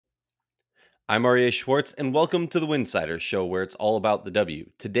I'm Aryeh Schwartz, and welcome to the Winsider Show, where it's all about the W.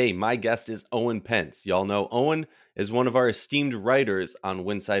 Today, my guest is Owen Pence. Y'all know Owen is one of our esteemed writers on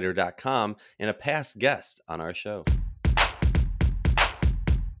Winsider.com and a past guest on our show.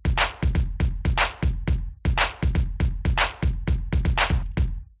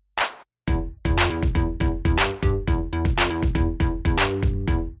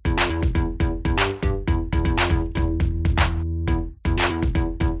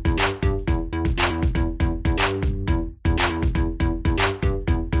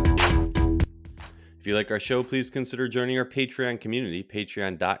 If you like our show, please consider joining our Patreon community,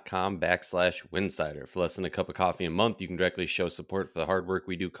 patreon.com/Winsider. For less than a cup of coffee a month, you can directly show support for the hard work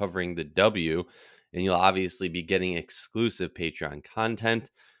we do covering the W, and you'll obviously be getting exclusive Patreon content.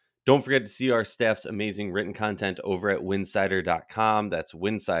 Don't forget to see our staff's amazing written content over at winsider.com. That's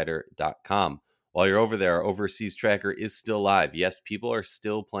winsider.com. While you're over there, our overseas tracker is still live. Yes, people are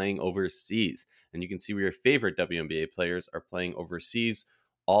still playing overseas, and you can see where your favorite WNBA players are playing overseas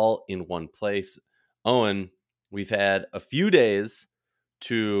all in one place. Owen, we've had a few days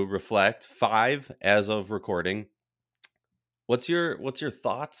to reflect, 5 as of recording. What's your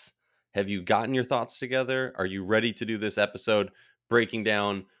thoughts? Have you gotten your thoughts together? Are you ready to do this episode breaking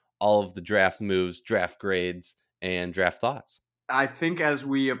down all of the draft moves, draft grades, and draft thoughts? I think as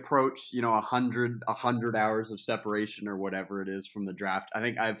we approach, 100 hours of separation or whatever it is from the draft, I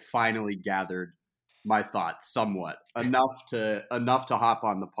think I've finally gathered my thoughts somewhat enough to hop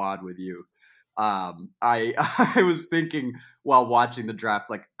on the pod with you. I I was thinking while watching the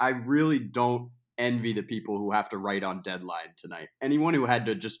draft, like I really don't envy the people who have to write on deadline tonight. Anyone who had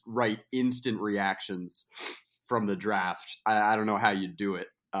to just write instant reactions from the draft, I don't know how you do it.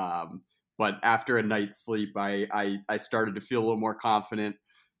 But after a night's sleep, I started to feel a little more confident.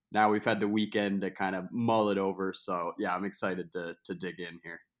 Now we've had the weekend to kind of mull it over. So yeah, I'm excited to dig in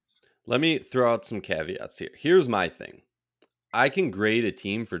here. Let me throw out some caveats here. Here's my thing. I can grade a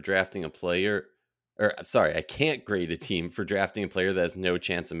team for drafting a player, or sorry, I can't grade a team for drafting a player that has no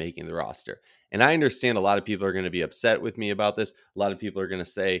chance of making the roster. And I understand a lot of people are going to be upset with me about this. A lot of people are going to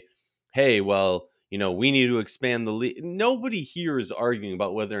say, hey, well, we need to expand the league. Nobody here is arguing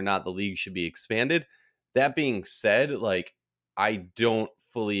about whether or not the league should be expanded. That being said, like, I don't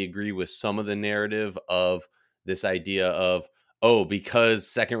fully agree with some of the narrative of this idea of, oh, because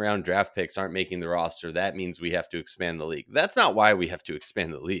second round draft picks aren't making the roster, that means we have to expand the league. That's not why we have to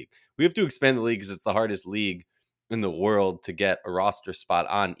expand the league. We have to expand the league because it's the hardest league in the world to get a roster spot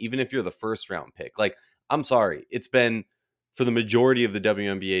on, even if you're the first round pick. Like, I'm sorry, it's been for the majority of the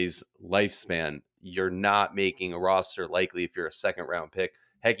WNBA's lifespan, you're not making a roster likely if you're a second round pick,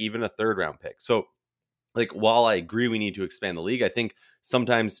 heck, even a third round pick. So, like, while I agree we need to expand the league, I think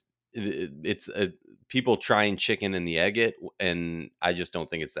sometimes it's people try and chicken and the egg it, and I just don't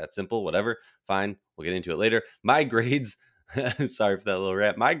think it's that simple. Whatever, fine, we'll get into it later. My grades, sorry for that little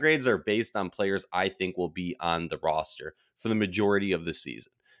rant. My grades are based on players I think will be on the roster for the majority of the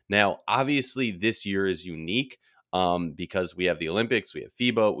season. Now, obviously, this year is unique because we have the Olympics, we have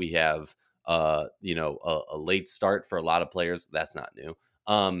FIBA, we have a late start for a lot of players. That's not new.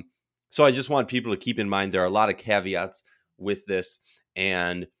 So I just want people to keep in mind there are a lot of caveats with this,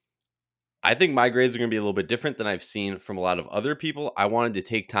 and I think my grades are going to be a little bit different than I've seen from a lot of other people. I wanted to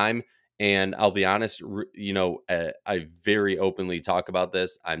take time, and I'll be honest, I very openly talk about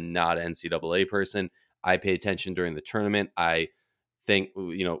this. I'm not an NCAA person. I pay attention during the tournament. I think,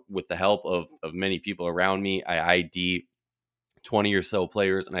 with the help of many people around me, I ID 20 or so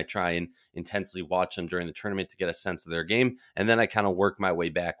players, and I try and intensely watch them during the tournament to get a sense of their game. And then I kind of work my way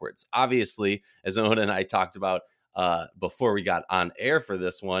backwards. Obviously, as Owen and I talked about before we got on air for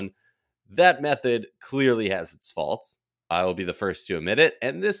this one, that method clearly has its faults. I will be the first to admit it.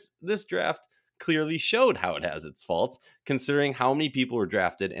 And this draft clearly showed how it has its faults, considering how many people were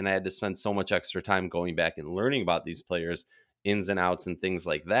drafted. And I had to spend so much extra time going back and learning about these players, ins and outs and things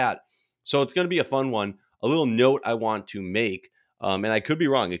like that. So it's going to be a fun one. A little note I want to make, and I could be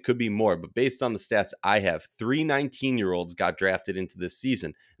wrong, it could be more, but based on the stats I have, 3 19-year-olds got drafted into this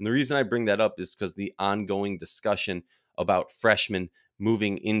season. And the reason I bring that up is because the ongoing discussion about freshmen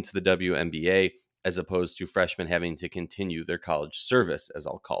moving into the WNBA as opposed to freshmen having to continue their college service, as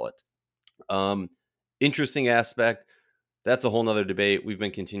I'll call it. Interesting aspect. That's a whole nother debate. We've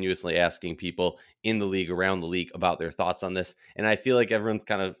been continuously asking people in the league, around the league, about their thoughts on this. And I feel like everyone's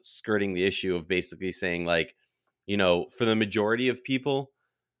kind of skirting the issue of basically saying, like, for the majority of people,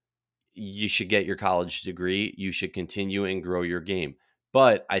 you should get your college degree. You should continue and grow your game.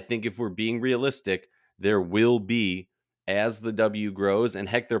 But I think if we're being realistic, there will be, as the W grows, and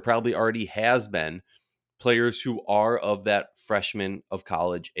heck, there probably already has been, players who are of that freshman of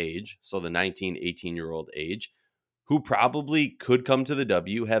college age, so the 19, 18-year-old age, who probably could come to the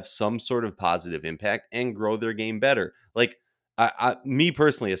W, have some sort of positive impact, and grow their game better. Like, me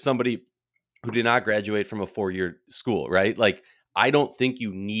personally, as somebody who did not graduate from a 4-year school, right? Like, I don't think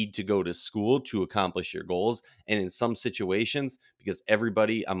you need to go to school to accomplish your goals. And in some situations, because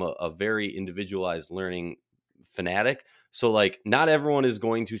I'm a very individualized learning fanatic. So, like, not everyone is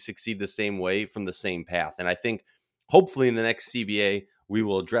going to succeed the same way from the same path. And I think hopefully in the next CBA, we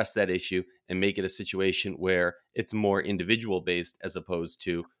will address that issue and make it a situation where it's more individual based as opposed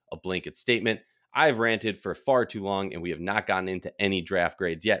to a blanket statement. I've ranted for far too long and we have not gotten into any draft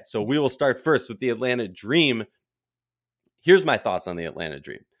grades yet. So we will start first with the Atlanta Dream. Here's my thoughts on the Atlanta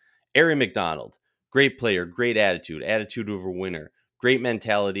Dream. Aari McDonald, great player, great attitude of a winner, great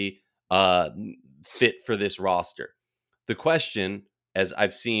mentality, fit for this roster. The question, as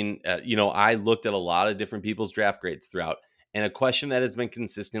I've seen, I looked at a lot of different people's draft grades throughout, and a question that has been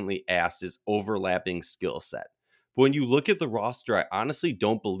consistently asked is overlapping skill set. But when you look at the roster, I honestly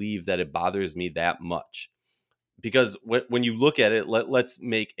don't believe that it bothers me that much because when you look at it, let's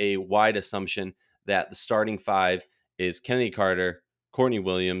make a wide assumption that the starting five is Kennedy Carter, Courtney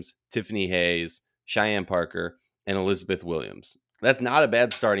Williams, Tiffany Hayes, Cheyenne Parker, and Elizabeth Williams. That's not a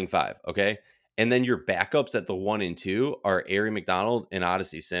bad starting five, okay? And then your backups at the 1 and 2 are Aari McDonald and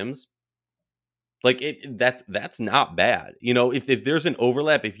Odyssey Sims. Like that's not bad. If there's an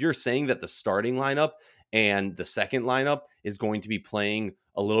overlap, if you're saying that the starting lineup and the second lineup is going to be playing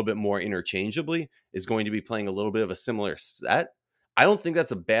a little bit more interchangeably, is going to be playing a little bit of a similar set, I don't think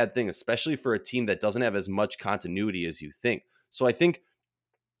that's a bad thing, especially for a team that doesn't have as much continuity as you think. So I think,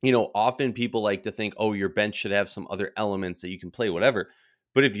 often people like to think, oh, your bench should have some other elements that you can play, whatever.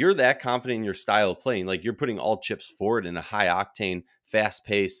 But if you're that confident in your style of playing, like you're putting all chips forward in a high octane, fast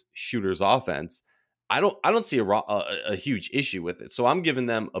paced shooters offense, I don't see a huge issue with it. So I'm giving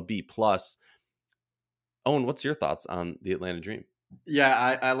them a B plus. Owen, what's your thoughts on the Atlanta Dream?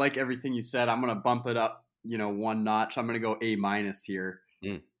 Yeah, I like everything you said. I'm gonna bump it up, one notch. I'm gonna go A minus here.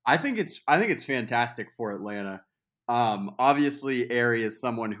 Mm. I think it's fantastic for Atlanta. Obviously, Aari is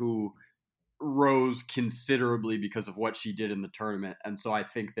someone who rose considerably because of what she did in the tournament, and so I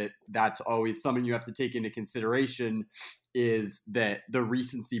think that that's always something you have to take into consideration is that the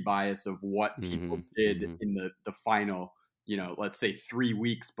recency bias of what people Hmm. did Hmm. in the final, let's say 3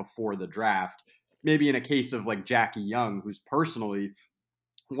 weeks before the draft. Maybe in a case of like Jackie Young, who's personally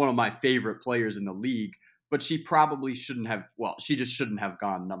one of my favorite players in the league, but she probably shouldn't have, well, she just shouldn't have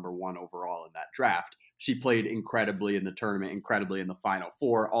gone number one overall in that draft. She played incredibly in the tournament, incredibly in the final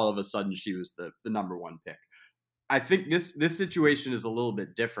four. All of a sudden, she was the number one pick. I think this situation is a little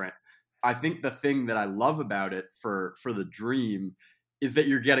bit different. I think the thing that I love about it for the Dream is that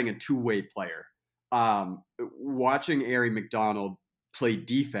you're getting a two-way player. Watching Aari McDonald play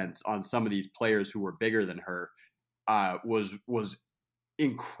defense on some of these players who were bigger than her was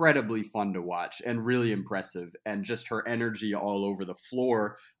incredibly fun to watch and really impressive. And just her energy all over the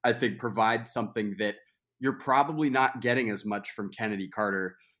floor, I think, provides something that you're probably not getting as much from Kennedy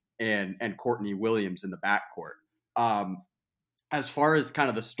Carter and Courtney Williams in the backcourt. Um, as far as kind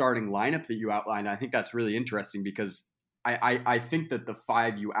of the starting lineup that you outlined, I think that's really interesting because I think that the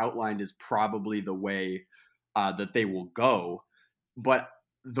five you outlined is probably the way that they will go. But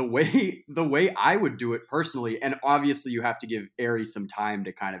the way I would do it personally, and obviously you have to give Aari some time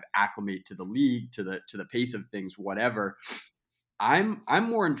to kind of acclimate to the league, to the pace of things, whatever. I'm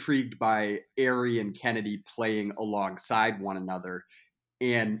more intrigued by Aari and Kennedy playing alongside one another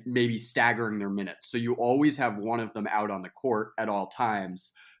and maybe staggering their minutes. So you always have one of them out on the court at all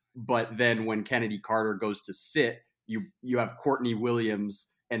times, but then when Kennedy Carter goes to sit, you have Courtney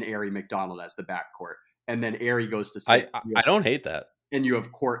Williams and Aari McDonald as the backcourt, and then Aari goes to I, sit. I I don't hate that. And you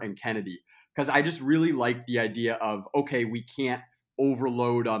have Court and Kennedy. Because I just really like the idea of, okay, we can't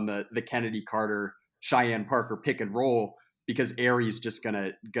overload on the Kennedy Carter Cheyenne Parker pick and roll because Aari's just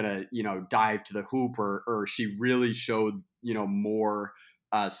gonna dive to the hoop, or she really showed more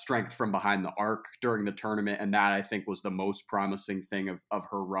strength from behind the arc during the tournament, and that I think was the most promising thing of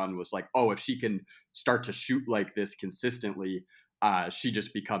her run was like, oh, if she can start to shoot like this consistently, she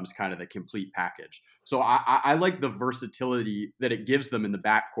just becomes kind of the complete package. So I like the versatility that it gives them in the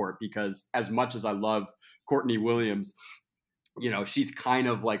backcourt because as much as I love Courtney Williams, she's kind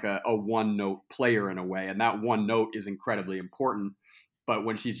of like a one note player in a way, and that one note is incredibly important. But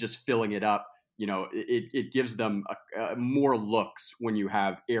when she's just filling it up, it gives them more looks when you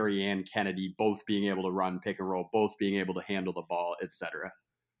have Aari and Kennedy both being able to run pick and roll, both being able to handle the ball, etc.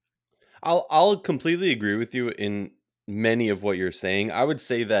 I'll completely agree with you in many of what you're saying. I would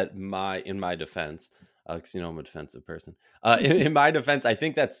say that in my defense, because I'm a defensive person. In my defense, I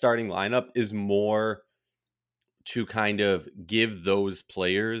think that starting lineup is more to kind of give those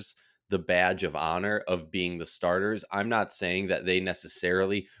players the badge of honor of being the starters. I'm not saying that they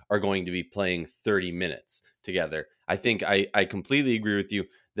necessarily are going to be playing 30 minutes together. I think I completely agree with you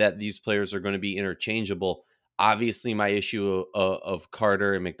that these players are going to be interchangeable. Obviously, my issue of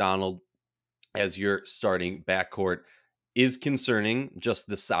Carter and McDonald as your starting backcourt is concerning, just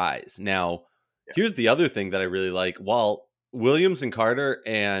the size. Now, Yeah. here's the other thing that I really like. While Williams and Carter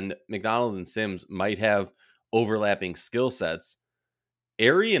and McDonald and Sims might have overlapping skill sets,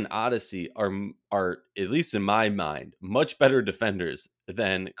 Airy and Odyssey are at least in my mind much better defenders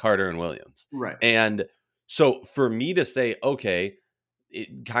than Carter and Williams. Right. And so for me to say, okay,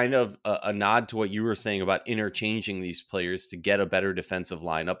 it kind of a nod to what you were saying about interchanging these players to get a better defensive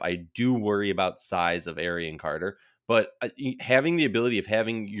lineup. I do worry about size of Airy and Carter, but having the ability of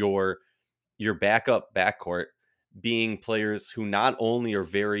having your backup backcourt being players who not only are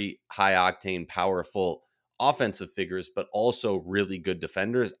very high octane, powerful offensive figures, but also really good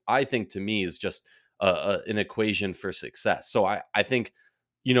defenders, I think to me is just an equation for success. So I think,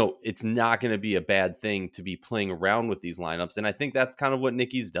 it's not going to be a bad thing to be playing around with these lineups. And I think that's kind of what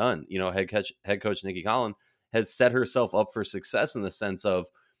Nikki's done. Head coach Nikki Collin has set herself up for success in the sense of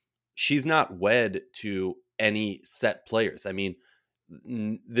she's not wed to any set players. I mean,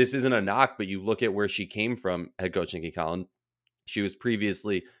 this isn't a knock, but you look at where she came from, head coach Nikki Collin. She was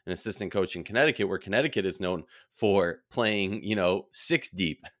previously an assistant coach in Connecticut, where Connecticut is known for playing, six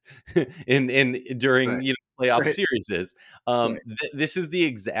deep in during Right. playoff Right. series. Right. This is the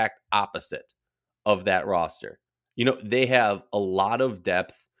exact opposite of that roster. They have a lot of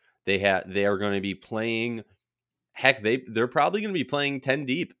depth. They are going to be playing. Heck, they're probably going to be playing 10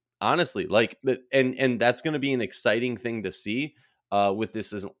 deep, honestly. Like, and that's going to be an exciting thing to see with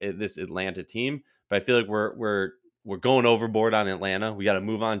this Atlanta team. But I feel like we're going overboard on Atlanta. We got to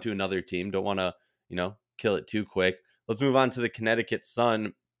move on to another team. Don't want to kill it too quick. Let's move on to the Connecticut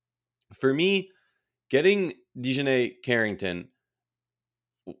Sun. For me, getting Dejanay Carrington,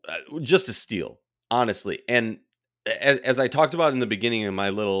 just a steal, honestly. And as I talked about in the beginning of my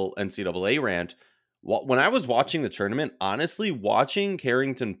little NCAA rant, when I was watching the tournament, honestly, watching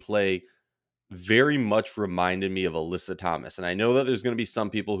Carrington play very much reminded me of Alyssa Thomas. And I know that there's going to be some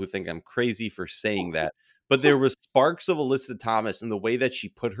people who think I'm crazy for saying that, but there was sparks of Alyssa Thomas in the way that she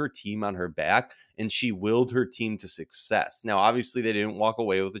put her team on her back and she willed her team to success. Now, obviously, they didn't walk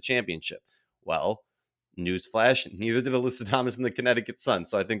away with a championship. Well, newsflash, neither did Alyssa Thomas in the Connecticut Sun.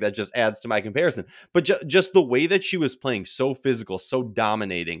 So I think that just adds to my comparison. But just the way that she was playing, so physical, so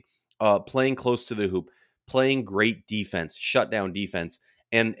dominating, playing close to the hoop, playing great defense, shutdown defense,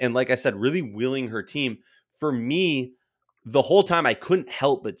 and like I said, really willing her team. For me, the whole time I couldn't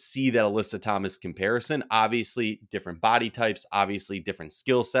help but see that Alyssa Thomas comparison. Obviously, different body types, obviously different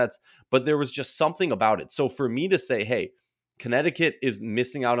skill sets, but there was just something about it. So for me to say, hey, Connecticut is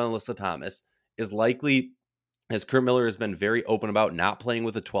missing out on Alyssa Thomas, is likely, as Kurt Miller has been very open about, not playing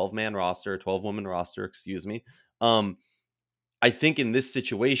with a 12-man roster, a 12-woman roster, excuse me. I think in this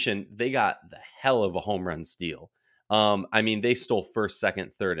situation, they got the hell of a home run steal. I mean, they stole first,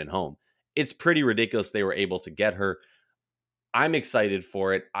 second, third, and home. It's pretty ridiculous they were able to get her. I'm excited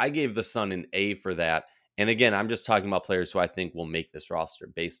for it. I gave the Sun an A for that. And again, I'm just talking about players who I think will make this roster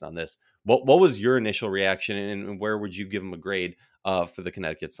based on this. What was your initial reaction, and where would you give them a grade for the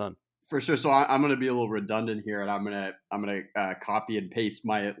Connecticut Sun? For sure. So I'm going to be a little redundant here, and I'm gonna copy and paste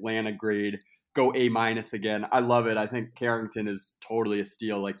my Atlanta grade. Go A minus again. I love it. I think Carrington is totally a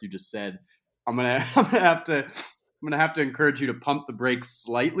steal, like you just said. I'm gonna I'm gonna have to encourage you to pump the brakes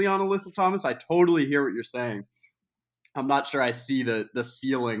slightly on Alyssa Thomas. I totally hear what you're saying. I'm not sure I see the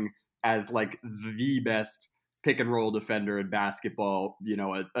ceiling as like the best pick and roll defender in basketball.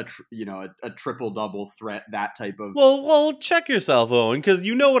 A triple double threat, that type of. Well, check yourself, Owen, because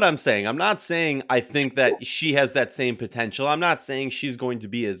you know what I'm saying. I'm not saying I think that she has that same potential. I'm not saying she's going to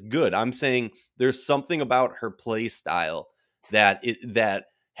be as good. I'm saying there's something about her play style that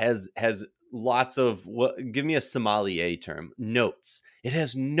has lots of what. Give me a sommelier term. Notes. It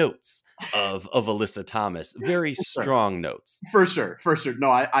has notes of Alyssa Thomas. Very strong notes. For sure. No,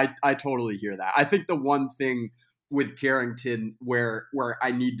 I totally hear that. I think the one thing with Carrington where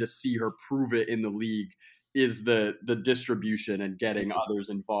I need to see her prove it in the league is the distribution and getting others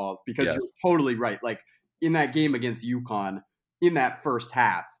involved, because you're Yes. totally right. Like in that game against UConn, in that first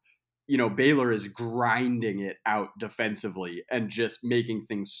half, Baylor is grinding it out defensively and just making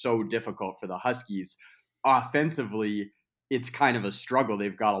things so difficult for the Huskies. Offensively, it's kind of a struggle.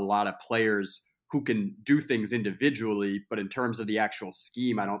 They've got a lot of players who can do things individually, but in terms of the actual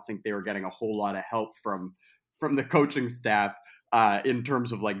scheme, I don't think they were getting a whole lot of help from the coaching staff in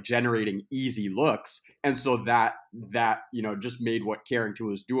terms of like generating easy looks. And so that just made what Carrington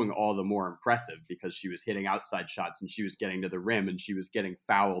was doing all the more impressive, because she was hitting outside shots and she was getting to the rim and she was getting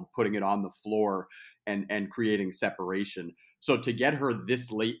fouled, putting it on the floor and creating separation. So to get her this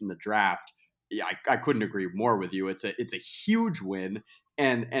late in the draft, yeah, I couldn't agree more with you. It's a huge win,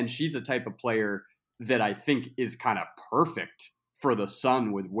 and she's a type of player that I think is kind of perfect for the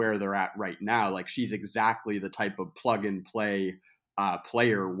Sun with where they're at right now. Like, she's exactly the type of plug and play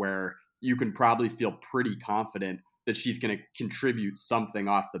player where you can probably feel pretty confident that she's going to contribute something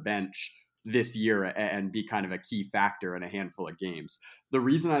off the bench this year and be kind of a key factor in a handful of games. The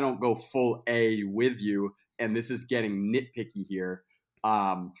reason I don't go full A with you, and this is getting nitpicky here,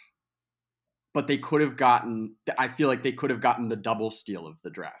 but they could have gotten, I feel like they could have gotten the double steal of the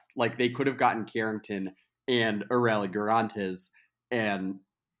draft. Like, they could have gotten Carrington and Aurelia Garantes, and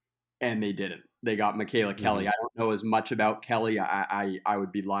they didn't. They got Michaela Kelly. I don't know as much about Kelly. I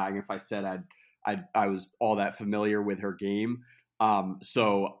would be lying if I said I was all that familiar with her game.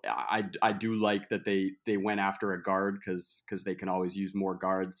 So I do like that they went after a guard, because they can always use more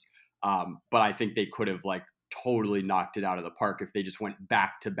guards. But I think they could have like totally knocked it out of the park if they just went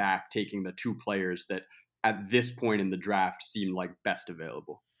back to back, taking the two players that at this point in the draft seemed like best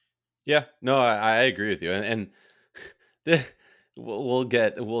available. Yeah, no, I agree with you, and the, we'll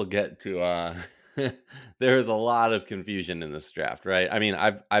get to there's a lot of confusion in this draft, right? I mean,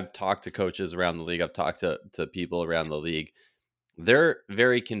 I've talked to coaches around the league, I've talked to people around the league. They're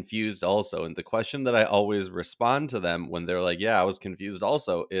very confused also, and the question that I always respond to them when they're like, "Yeah, I was confused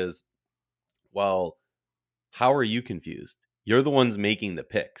also," is, "Well, how are you confused? You're the ones making the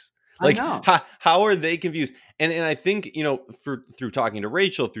picks. I Like, know. how are they confused?" And I think, through talking to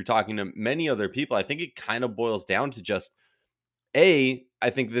Rachel, through talking to many other people, I think it kind of boils down to just I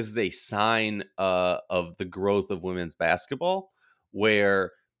think this is a sign of the growth of women's basketball,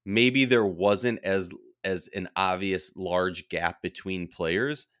 where maybe there wasn't as an obvious large gap between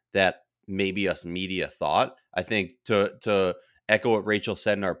players that maybe us media thought. I think to echo what Rachel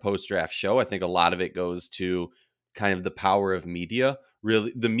said in our post draft show, I think a lot of it goes to kind of the power of media.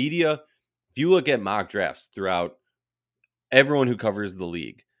 Really, the media, if you look at mock drafts throughout, everyone who covers the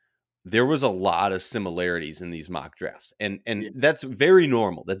league, there was a lot of similarities in these mock drafts. And Yeah. that's very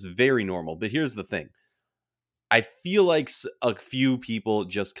normal. That's very normal. But here's the thing. I feel like a few people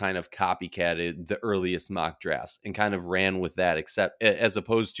just kind of copycatted the earliest mock drafts and kind of ran with that, except as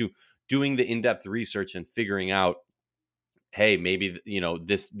opposed to doing the in-depth research and figuring out, hey, maybe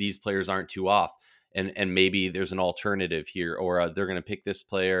these players aren't too off, and maybe there's an alternative here, or they're going to pick this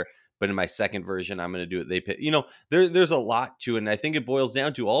player, but in my second version I'm going to do it. They pick, there's a lot to it, and I think it boils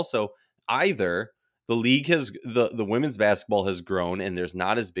down to also either the league has the women's basketball has grown and there's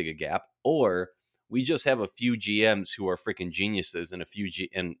not as big a gap, or we just have a few GMs who are freaking geniuses and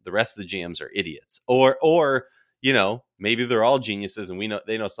and the rest of the GMs are idiots, or maybe they're all geniuses and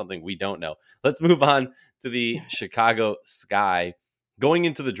they know something we don't know. Let's move on to the Chicago Sky. Going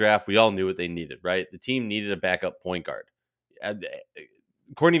into the draft, we all knew what they needed, right? The team needed a backup point guard.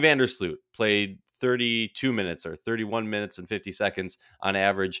 Courtney Vandersloot played 32 minutes or 31 minutes and 50 seconds on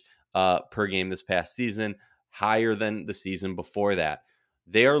average per game this past season, higher than the season before that.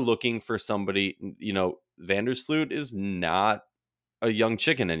 They are looking for somebody, Vandersloot is not a young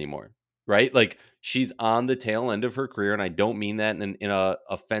chicken anymore, right? Like, she's on the tail end of her career, and I don't mean that in a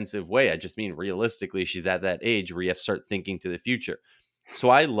offensive way. I just mean realistically, she's at that age where you have to start thinking to the future. So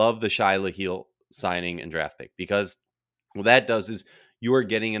I love the Shyla Heel signing and draft pick, because what that does is you are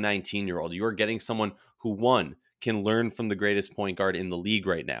getting a 19-year-old. You are getting someone who, one, can learn from the greatest point guard in the league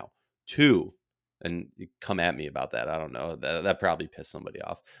right now. Two, and you come at me about that, I don't know, that probably pissed somebody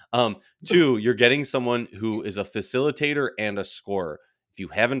off. Two, you're getting someone who is a facilitator and a scorer. If you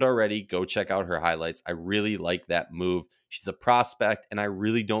haven't already, go check out her highlights. I really like that move. She's a prospect, and I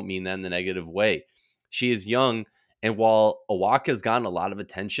really don't mean that in the negative way. She is young, and while Awaka has gotten a lot of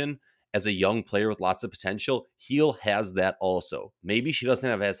attention as a young player with lots of potential, Heel has that also. Maybe she doesn't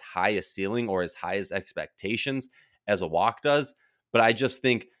have as high a ceiling or as high as expectations as Awaka does, but I just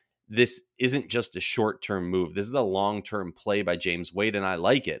think this isn't just a short-term move. This is a long-term play by James Wade, and I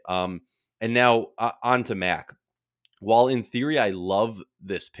like it. And now on to Mac. While in theory I love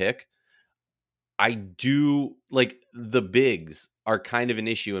this pick, I do like the bigs are kind of an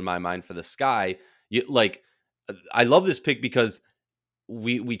issue in my mind for the Sky. I love this pick because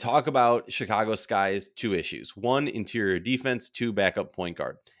we talk about Chicago Sky's two issues: one, interior defense; two, backup point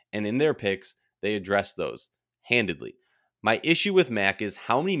guard. And in their picks, they address those handedly. My issue with Mac is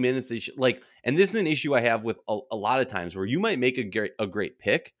how many minutes they should like, and this is an issue I have with a lot of times where you might make a great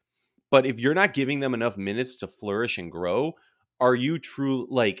pick, but if you're not giving them enough minutes to flourish and grow, are you true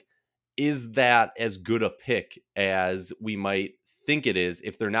like is that as good a pick as we might think it is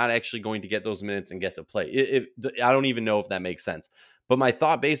if they're not actually going to get those minutes and get to play? I don't even know if that makes sense. But my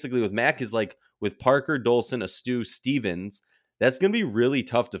thought basically with Mac is like with Parker, Dolson, Astu, Stevens, that's going to be really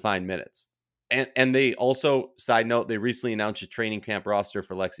tough to find minutes. And they also, side note, they recently announced a training camp roster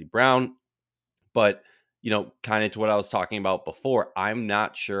for Lexi Brown. But, kind of to what I was talking about before, I'm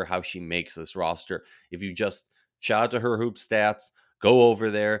not sure how she makes this roster. If you just shout out to her hoop stats, go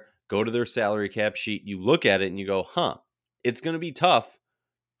over there, go to their salary cap sheet, you look at it and you go, it's going to be tough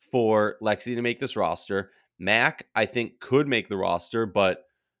for Lexi to make this roster. Mac, I think, could make the roster, but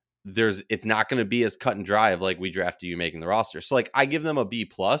it's not going to be as cut and dry of like we drafted you making the roster. So like I give them a B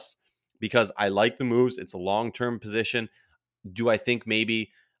plus because I like the moves. It's a long-term position. Do I think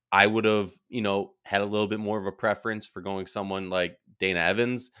maybe I would have, had a little bit more of a preference for going someone like Dana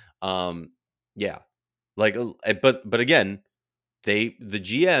Evans? Yeah. Like but again, the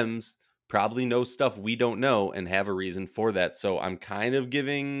GMs probably know stuff we don't know and have a reason for that. So I'm kind of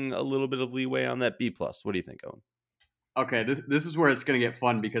giving a little bit of leeway on that B plus. What do you think, Owen? Okay, this is where it's going to get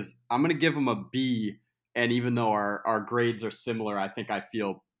fun because I'm going to give them a B, and even though our grades are similar, I think I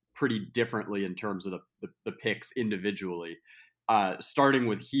feel pretty differently in terms of the picks individually. Starting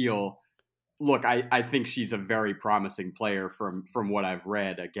with Heel, look, I think she's a very promising player from what I've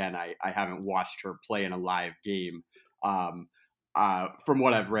read. Again, I haven't watched her play in a live game. From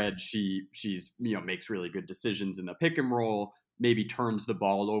what I've read, she's makes really good decisions in the pick and roll. Maybe turns the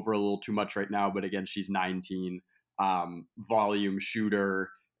ball over a little too much right now, but again, she's 19. Volume shooter,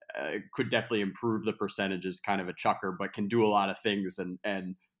 could definitely improve the percentages. Kind of a chucker, but can do a lot of things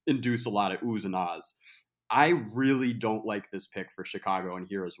and induce a lot of oohs and ahs. I really don't like this pick for Chicago, and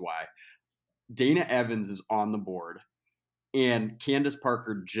here is why. Dana Evans is on the board, and Candace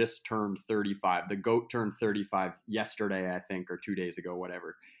Parker just turned 35. The GOAT turned 35 yesterday, I think, or 2 days ago,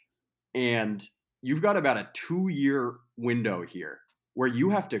 whatever. And you've got about a 2-year window here where you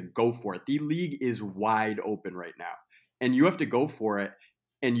have to go for it. The league is wide open right now, and you have to go for it.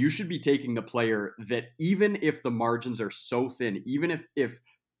 And you should be taking the player that, even if the margins are so thin, even if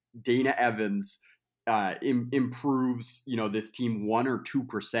Dana Evans improves, this team 1 or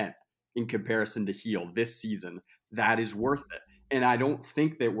 2% in comparison to Heel this season, that is worth it. And I don't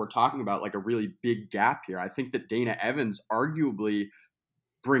think that we're talking about like a really big gap here. I think that Dana Evans arguably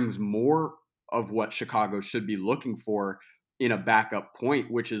brings more of what Chicago should be looking for in a backup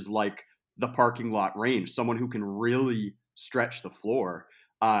point, which is like the parking lot range, someone who can really stretch the floor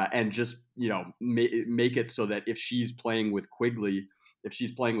and just, make it so that if she's playing with Quigley, if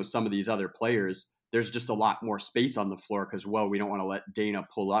she's playing with some of these other players, there's just a lot more space on the floor because, well, we don't want to let Dana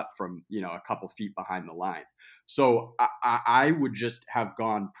pull up from, a couple feet behind the line. So I would just have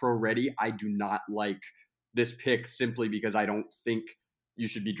gone pro ready. I do not like this pick simply because I don't think you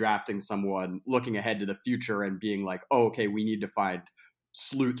should be drafting someone looking ahead to the future and being like, oh, okay, we need to find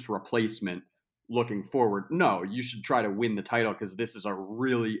Sloot's replacement looking forward. No, you should try to win the title because this is a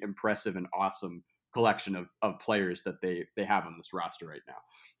really impressive and awesome collection of players that they have on this roster right now.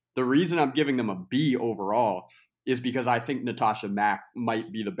 The reason I'm giving them a B overall is because I think Natasha Mack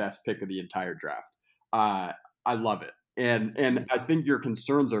might be the best pick of the entire draft. I love it. And I think your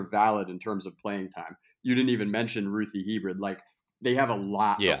concerns are valid in terms of playing time. You didn't even mention Ruthie Hebard. Like, they have a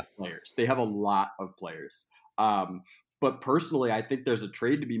lot of players. They have a lot of players. But personally, I think there's a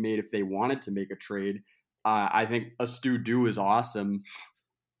trade to be made if they wanted to make a trade. I think Astu Du is awesome,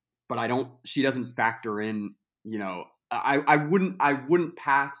 but she doesn't factor in, I wouldn't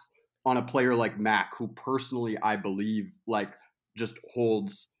pass on a player like Mac, who personally I believe like just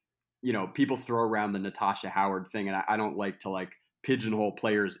holds, people throw around the Natasha Howard thing, and I don't like to like pigeonhole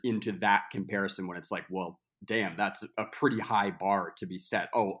players into that comparison when it's like, well, damn, that's a pretty high bar to be set.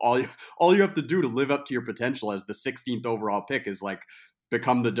 Oh, all you have to do to live up to your potential as the 16th overall pick is like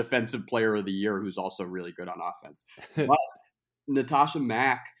become the defensive player of the year who's also really good on offense. But Natasha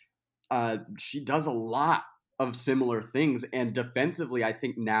Mack, she does a lot of similar things. And defensively, I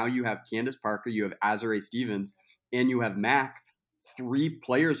think now you have Candace Parker, you have Azurá Stevens, and you have Mack, 3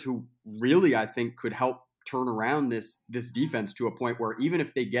 players who really, I think, could help turn around this defense to a point where even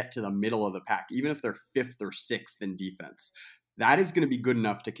if they get to the middle of the pack, even if they're 5th or 6th in defense, that is going to be good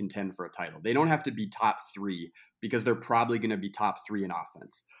enough to contend for a title. They don't have to be top 3 because they're probably going to be top 3 in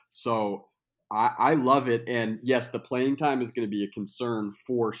offense. So I love it, and yes, the playing time is going to be a concern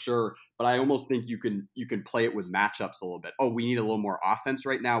for sure. But I almost think you can play it with matchups a little bit. Oh, we need a little more offense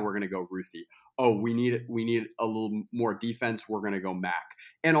right now. We're going to go Ruthie. Oh, we need a little more defense. We're going to go Mac.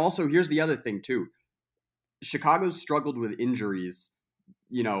 And also, here's the other thing too. Chicago's struggled with injuries,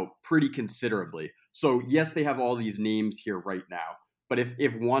 pretty considerably. So yes, they have all these names here right now. But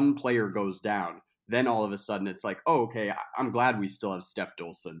if one player goes down, then all of a sudden it's like, oh, okay, I'm glad we still have Steph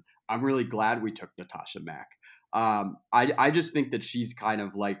Dolson. I'm really glad we took Natasha Mack. I just think that she's kind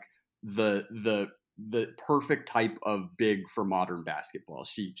of like the perfect type of big for modern basketball.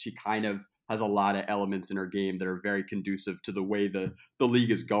 She kind of has a lot of elements in her game that are very conducive to the way the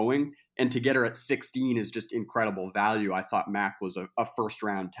league is going. And to get her at 16 is just incredible value. I thought Mac was a first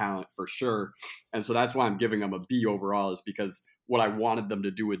round talent for sure. And so that's why I'm giving them a B overall, is because what I wanted them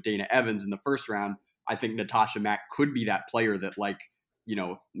to do with Dana Evans in the first round, I think Natasha Mack could be that player that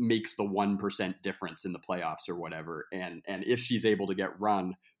makes the 1% difference in the playoffs or whatever. And if she's able to get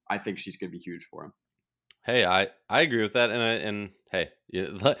run, I think she's going to be huge for him. Hey, I agree with that, and hey,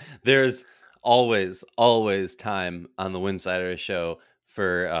 there's always time on the Winsider show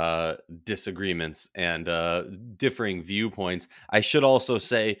for disagreements and differing viewpoints. I should also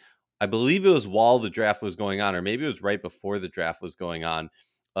say, I believe it was while the draft was going on, or maybe it was right before the draft was going on.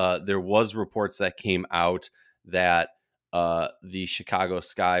 There was reports that came out that the Chicago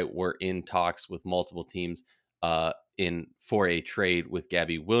Sky were in talks with multiple teams in for a trade with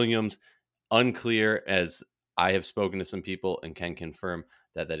Gabby Williams. Unclear, as I have spoken to some people and can confirm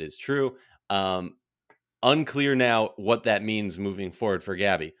that that is true. Unclear now what that means moving forward for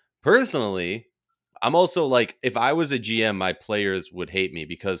Gabby. Personally, I'm also like, if I was a GM, my players would hate me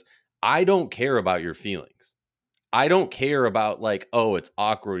because I don't care about your feelings. I don't care about like, oh, it's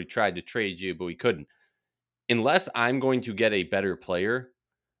awkward. We tried to trade you, but we couldn't. Unless I'm going to get a better player,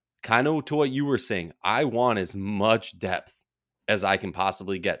 kind of to what you were saying, I want as much depth as I can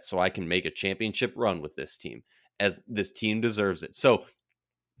possibly get so I can make a championship run with this team, as this team deserves it. So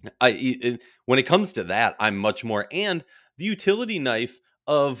when it comes to that, I'm much more, and the utility knife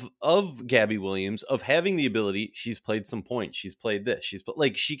of Gabby Williams, of having the ability. She's played some points. She's played this.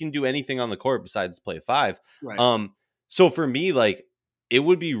 Like, she can do anything on the court besides play five. Right. So for me, like, it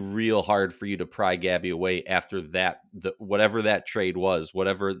would be real hard for you to pry Gabby away after that, whatever that trade was,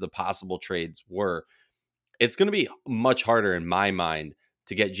 whatever the possible trades were. It's going to be much harder in my mind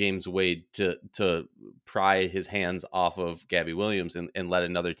to get James Wade to pry his hands off of Gabby Williams and let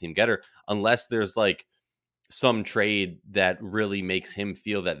another team get her, unless there's like some trade that really makes him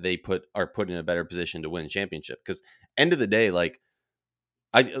feel that they are put in a better position to win a championship. Because end of the day, like,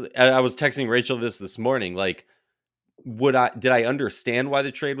 I was texting Rachel this morning, like, did I understand why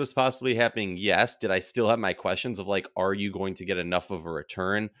the trade was possibly happening? Yes. Did I still have my questions of like, are you going to get enough of a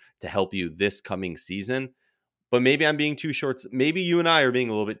return to help you this coming season? But maybe I'm being too short. Maybe you and I are being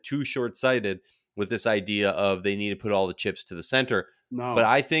a little bit too short-sighted with this idea of they need to put all the chips to the center. But No.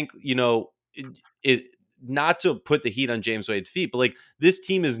 I think, it not to put the heat on James Wade's feet, but like, this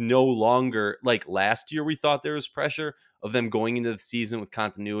team is no longer like last year. We thought there was pressure of them going into the season with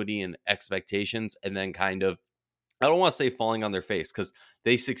continuity and expectations, and then kind of, I don't want to say falling on their face, because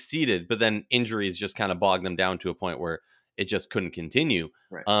they succeeded, but then injuries just kind of bogged them down to a point where it just couldn't continue.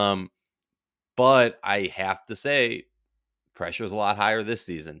 Right. But I have to say, pressure is a lot higher this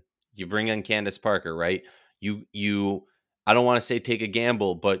season. You bring in Candace Parker, right? You I don't want to say take a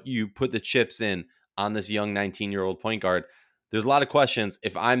gamble, but you put the chips in on this young 19-year-old point guard. There's a lot of questions.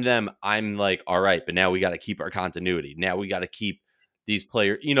 If I'm them, I'm like, all right, but now we got to keep our continuity. Now we got to keep these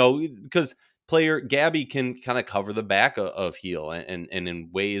players, because player Gabby can kind of cover the back of Heel, and in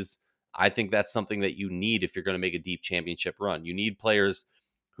ways, I think that's something that you need if you're going to make a deep championship run. You need players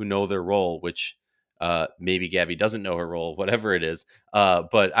who know their role, which maybe Gabby doesn't know her role, whatever it is.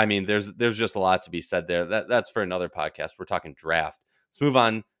 But I mean, there's just a lot to be said there. That's for another podcast. We're talking draft. Let's move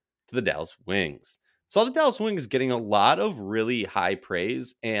on to the Dallas Wings. So the Dallas Wings getting a lot of really high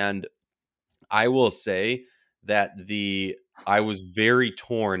praise, and I will say that I was very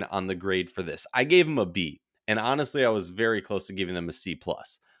torn on the grade for this. I gave them a B, and honestly, I was very close to giving them a C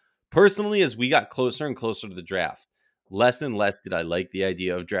plus. Personally, as we got closer and closer to the draft, less and less did I like the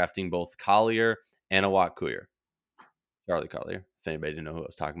idea of drafting both Collier and Awak Kuier. Charlie Collier, if anybody didn't know who I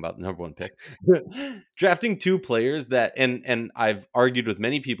was talking about, the number one pick. Drafting two players that, and I've argued with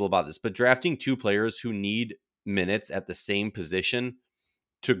many people about this, but drafting two players who need minutes at the same position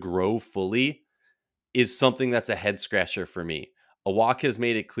to grow fully is something that's a head scratcher for me. Awak has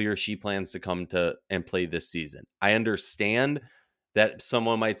made it clear she plans to come to and play this season. I understand that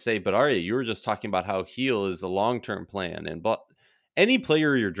someone might say, but Arya, you were just talking about how Heel is a long-term plan, and but any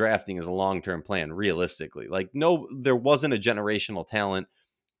player you're drafting is a long-term plan, realistically. Like, no, there wasn't a generational talent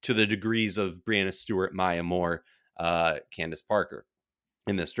to the degrees of Brianna Stewart, Maya Moore, Candace Parker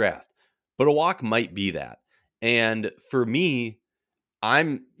in this draft. But a walk might be that. And for me,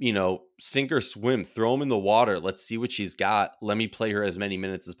 I'm, sink or swim, throw him in the water. Let's see what she's got. Let me play her as many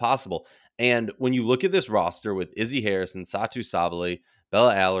minutes as possible. And when you look at this roster with Izzy Harrison, Satu Sabale,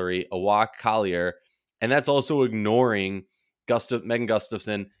 Bella Allery, Awak Collier, and that's also ignoring Megan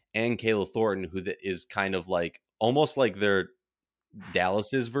Gustafson and Kayla Thornton, who is kind of like almost like their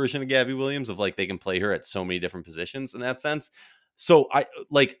Dallas's version of Gabby Williams, of like they can play her at so many different positions in that sense. So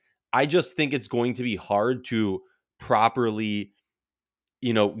I just think it's going to be hard to properly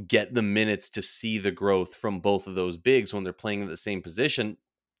get the minutes to see the growth from both of those bigs when they're playing in the same position.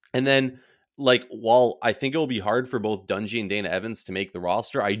 And then, like, while I think it will be hard for both Dungy and Dana Evans to make the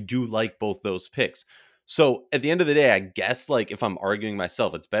roster, I do like both those picks. So at the end of the day, I guess, like, if I'm arguing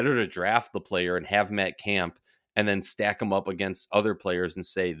myself, it's better to draft the player and have Matt Camp and then stack them up against other players and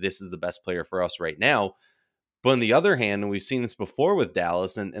say, this is the best player for us right now. But on the other hand, and we've seen this before with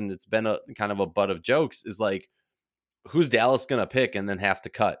Dallas, and it's been a kind of a butt of jokes, is like, who's Dallas going to pick and then have to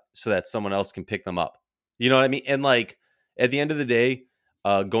cut so that someone else can pick them up? You know what I mean? And like, at the end of the day,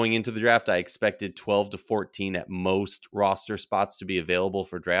 going into the draft, I expected 12 to 14 at most roster spots to be available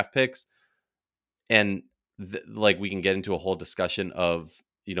for draft picks. And like, we can get into a whole discussion of,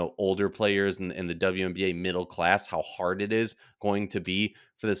 older players in the WNBA middle class, how hard it is going to be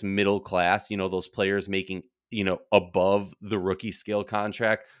for this middle class, those players making, above the rookie scale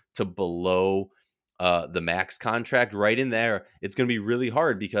contract to below the max contract, right in there. It's going to be really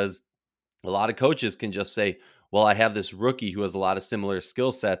hard because a lot of coaches can just say, well, I have this rookie who has a lot of similar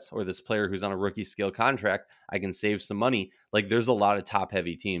skill sets, or this player who's on a rookie scale contract. I can save some money. Like, there's a lot of top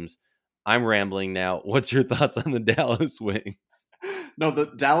heavy teams. I'm rambling now. What's your thoughts on the Dallas Wings? No, the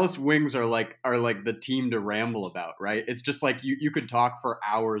Dallas Wings are like the team to ramble about, right? It's just like you could talk for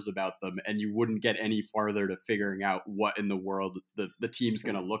hours about them and you wouldn't get any farther to figuring out what in the world the team's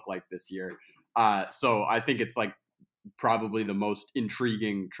going to look like this year. So I think it's like probably the most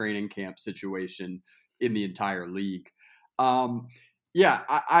intriguing training camp situation in the entire league. Yeah,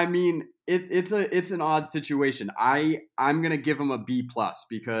 I mean it's an odd situation. I'm gonna give him a B plus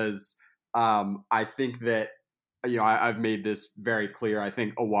because I think that I've made this very clear. I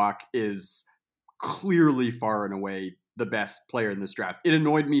think Awak is clearly far and away the best player in this draft. It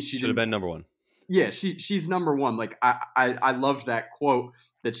annoyed me she should have been number one. Yeah, she's number one. Like I loved that quote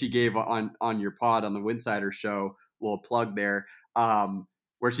that she gave on your pod on the Winsider show. Little plug there,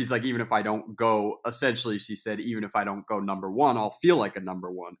 where she's like, even if I don't go, essentially she said, even if I don't go number one, I'll feel like a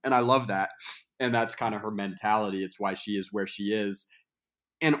number one, and I love that. And that's kind of her mentality. It's why she is where she is.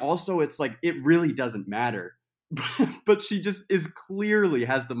 And also, it's like it really doesn't matter. But she just is clearly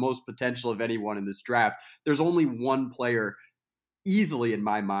has the most potential of anyone in this draft. There's only one player easily in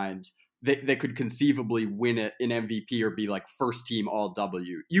my mind that could conceivably win an MVP or be like first team all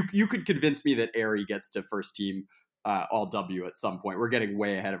W. You could convince me that Aerie gets to first team all W at some point. We're getting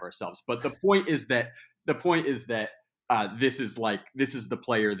way ahead of ourselves. But the point is that this is the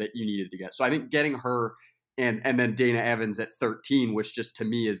player that you needed to get. So I think getting her and then Dana Evans at 13, which just to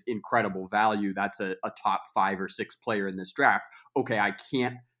me is incredible value. That's a top 5 or 6 player in this draft. Okay, I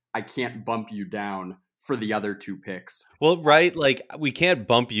can't bump you down for the other 2 picks. Well, right, like we can't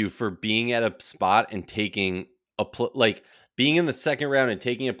bump you for being at a spot and taking like being in the second round and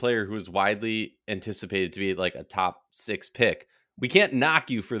taking a player who is widely anticipated to be like a top 6 pick. We can't knock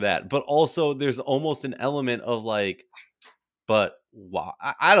you for that. But also there's almost an element of like, but why?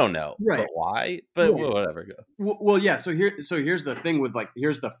 I don't know. Right. But why? But yeah. Whatever. Go. Well, yeah. So here's the thing with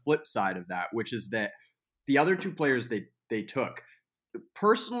here's the flip side of that, which is that the other 2 players they took,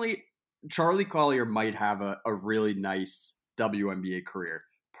 personally, Charli Collier might have a really nice WNBA career.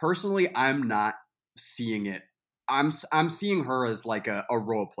 Personally, I'm not seeing it. I'm seeing her as like a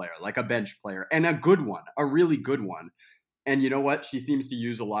role player, like a bench player, and a good one, a really good one. And you know what? She seems to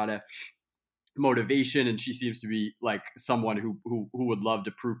use a lot of motivation, and she seems to be like someone who would love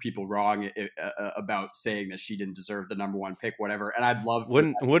to prove people wrong about saying that she didn't deserve the number 1 pick, whatever. And I'd love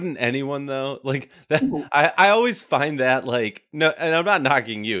wouldn't anyone though, like that. I always find that, like, no, and I'm not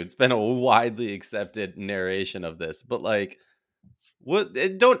knocking you, it's been a widely accepted narration of this, but like, what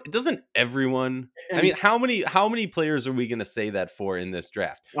doesn't everyone? I mean, how many players are we going to say that for in this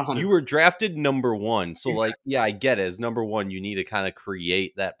draft? 100. You were drafted number 1, so like, yeah, I get it. As number 1, you need to kind of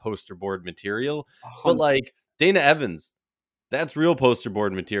create that poster board material. 100. But like Dana Evans, That's real poster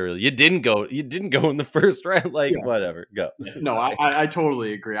board material. You didn't go in the first round. Like, Yes. whatever. Go. No, I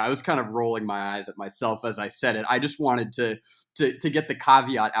totally agree. I was kind of rolling my eyes at myself as I said it. I just wanted to get the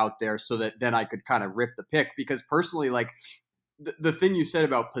caveat out there so that then I could kind of rip the pick, because personally, like the thing you said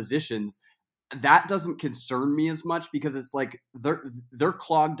about positions, that doesn't concern me as much, because it's like they're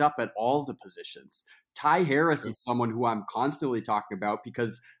clogged up at all the positions. Ty Harris is someone who I'm constantly talking about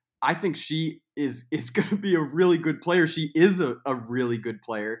because I think she is going to be a really good player. She is a really good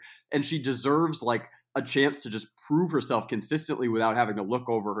player, and she deserves like a chance to just prove herself consistently without having to look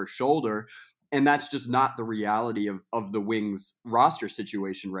over her shoulder. And that's just not the reality of the Wings roster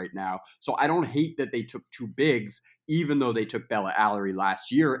situation right now. So I don't hate that they took two bigs, even though they took Bella Allery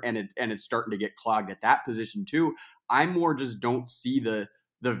last year, and it's starting to get clogged at that position too. I more just don't see the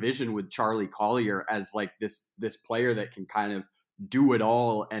vision with Charlie Collier as like this player that can kind of do it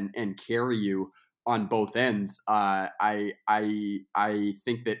all and carry you on both ends. I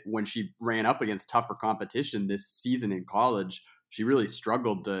think that when she ran up against tougher competition this season in college, she really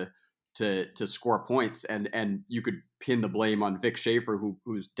struggled to score points, and you could pin the blame on Vic Schaefer,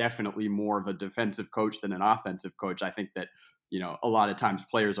 who's definitely more of a defensive coach than an offensive coach. I think that a lot of times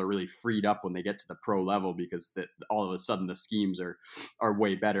players are really freed up when they get to the pro level because that all of a sudden the schemes are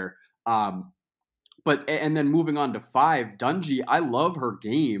way better. But and then moving on to 5, Dungy, I love her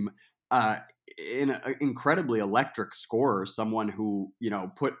game. An incredibly electric scorer, someone who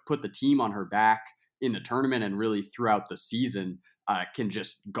put the team on her back in the tournament and really throughout the season can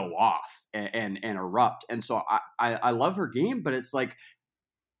just go off and erupt. And so I love her game, but it's like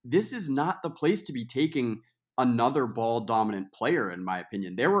this is not the place to be taking another ball dominant player, in my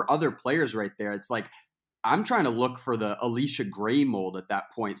opinion. There were other players right there. It's like I'm trying to look for the Alicia Gray mold at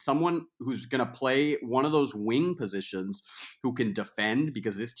that point. Someone who's going to play one of those wing positions who can defend,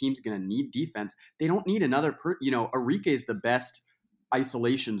 because this team's going to need defense. They don't need another Arike is the best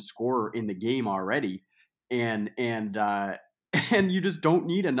isolation scorer in the game already. And and you just don't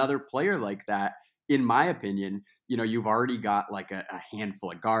need another player like that, in my opinion. You've already got like a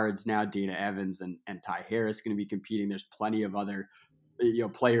handful of guards now. Dana Evans and Ty Harris going to be competing. There's plenty of other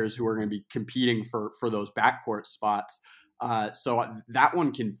players who are going to be competing for those backcourt spots. So that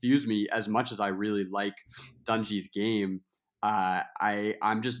one confused me as much as I really like Dungy's game.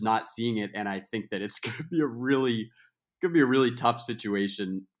 I'm just not seeing it, and I think that it's going to be a really tough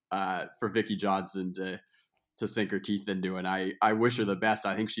situation for Vicky Johnson to sink her teeth into. And I wish her the best.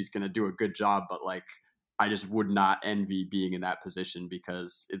 I think she's going to do a good job, but like I just would not envy being in that position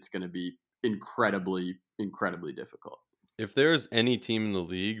because it's going to be incredibly difficult. If there's any team in the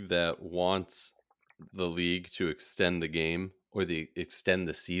league that wants the league to extend the game or extend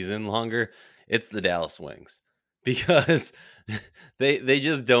the season longer, it's the Dallas Wings, because they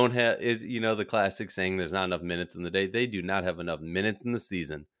just don't have the classic saying, there's not enough minutes in the day. They do not have enough minutes in the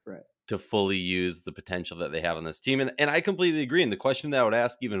season to fully use the potential that they have on this team. And I completely agree. And the question that I would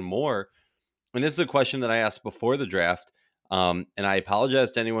ask even more, and this is a question that I asked before the draft, and I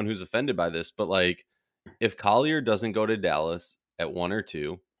apologize to anyone who's offended by this, but like, if Collier doesn't go to Dallas at 1 or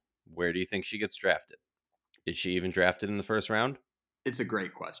 2, where do you think she gets drafted? Is she even drafted in the first round? It's a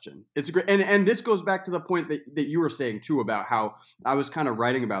great question. It's a great, and this goes back to the point that you were saying too about how I was kind of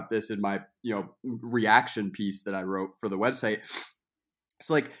writing about this in my reaction piece that I wrote for the website.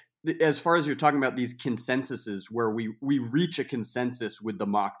 It's like, as far as you're talking about these consensuses where we reach a consensus with the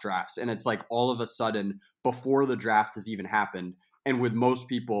mock drafts, and it's like all of a sudden before the draft has even happened, and with most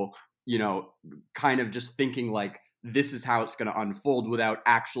people kind of just thinking like this is how it's going to unfold without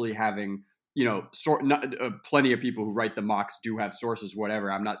actually having plenty of people who write the mocks do have sources,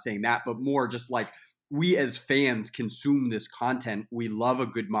 whatever. I'm not saying that, but more just like we as fans consume this content. We love a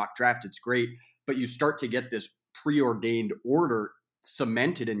good mock draft. It's great, but you start to get this preordained order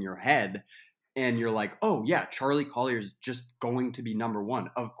cemented in your head, and you're like, oh yeah, Charlie Collier is just going to be number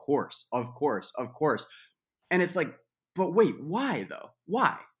 1. Of course. And it's like, but wait, why though?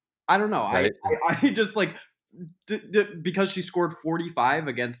 Why? I don't know. Right. I just like because she scored 45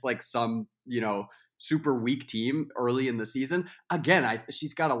 against like some super weak team early in the season. Again,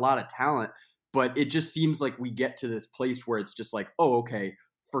 she's got a lot of talent, but it just seems like we get to this place where it's just like, oh, okay,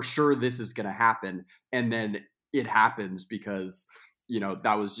 for sure this is going to happen, and then it happens because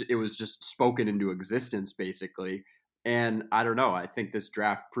it was just spoken into existence basically. And I don't know. I think this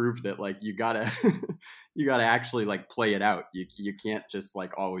draft proved that like you gotta actually like play it out. You can't just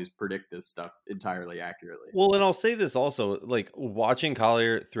like always predict this stuff entirely accurately. Well, and I'll say this also, like watching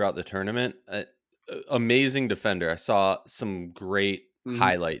Collier throughout the tournament, amazing defender. I saw some great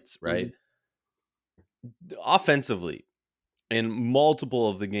highlights, right? Offensively in multiple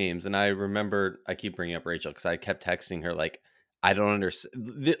of the games. And I remember, I keep bringing up Rachel because I kept texting her like, I don't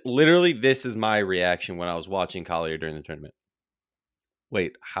understand. Literally, this is my reaction when I was watching Collier during the tournament.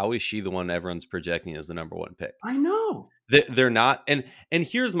 Wait, how is she the one everyone's projecting as the number one pick? I know. They're not. And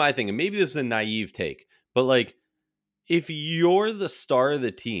here's my thing, and maybe this is a naive take, but like, if you're the star of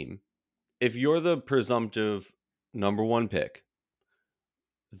the team, if you're the presumptive number one pick,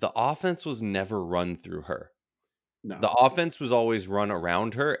 the offense was never run through her. No. The offense was always run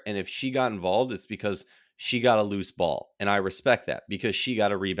around her. And if she got involved, it's because she got a loose ball. And I respect that because she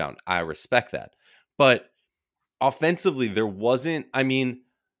got a rebound. I respect that. But offensively, there wasn't, I mean,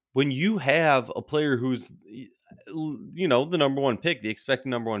 when you have a player who's, the number one pick, the expected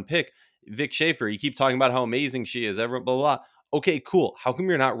number one pick, Vic Schaefer, you keep talking about how amazing she is, everyone, blah, blah, blah. Okay, cool. How come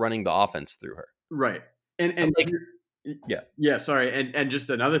you're not running the offense through her? Right. And Like, yeah. yeah, sorry. And just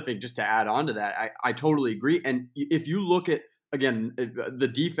another thing, just to add on to that, I totally agree. And if you look at, again, the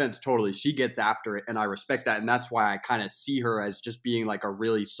defense, totally, she gets after it, and I respect that. And that's why I kind of see her as just being like a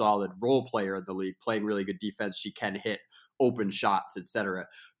really solid role player in the league, playing really good defense. She can hit open shots, etc.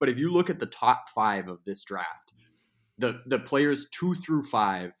 But if you look at the top 5 of this draft, the players 2 through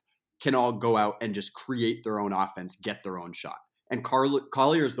 5 can all go out and just create their own offense, get their own shot. And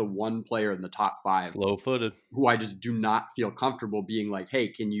Collier is the one player in the top 5 Slow-footed. who I just do not feel comfortable being like, hey,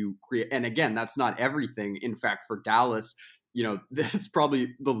 can you create? And again, that's not everything. In fact, for Dallas, that's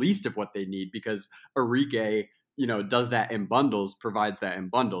probably the least of what they need, because Arike, does that in bundles, provides that in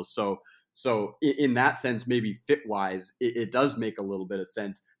bundles. So in that sense, maybe fit wise, it does make a little bit of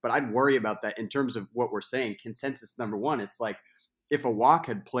sense. But I'd worry about that in terms of what we're saying. Consensus number one, it's like if Awak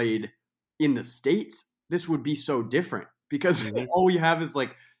had played in the States, this would be so different, because all we have is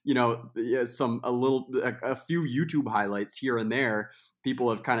like, a few YouTube highlights here and there. People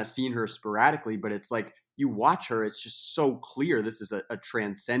have kind of seen her sporadically, but it's like you watch her, it's just so clear this is a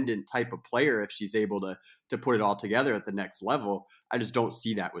transcendent type of player if she's able to put it all together at the next level. I just don't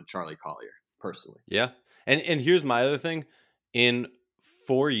see that with Charli Collier personally. Yeah. And here's my other thing. In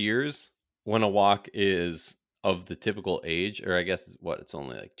 4 years, when Awak is of the typical age, or I guess it's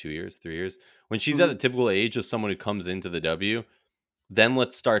only like 2 years, 3 years, when she's at the typical age of someone who comes into the W, then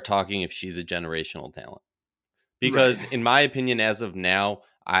let's start talking if she's a generational talent. Because in my opinion, as of now,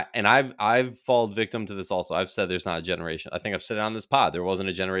 I've fallen victim to this also. I've said there's not a generation. I think I've said it on this pod. There wasn't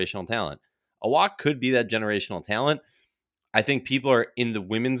a generational talent. Awak could be that generational talent. I think people are in the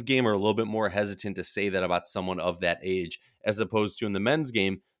women's game are a little bit more hesitant to say that about someone of that age, as opposed to in the men's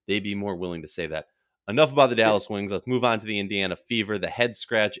game, they'd be more willing to say that. Enough about the Dallas Wings. Let's move on to the Indiana Fever, the head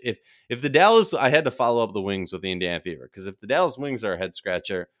scratch. If the Dallas, I had to follow up the Wings with the Indiana Fever, because if the Dallas Wings are a head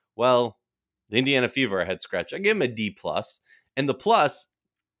scratcher, well, the Indiana Fever are a head scratch. I give them a D plus, and the plus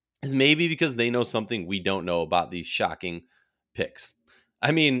is maybe because they know something we don't know about these shocking picks.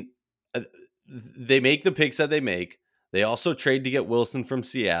 I mean, they make the picks that they make. They also trade to get Wilson from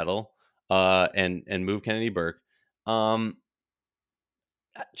Seattle, and move Kennedy Burke. I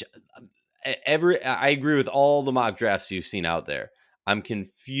agree with all the mock drafts you've seen out there. I'm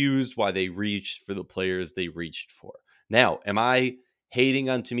confused why they reached for the players they reached for. Now, am I hating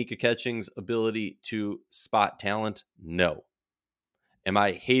on Tamika Catching's ability to spot talent? No. Am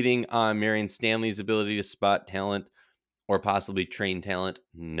I hating on Marion Stanley's ability to spot talent or possibly train talent?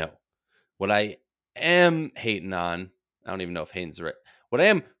 No. What I am hating on, I don't even know if hating's right. What I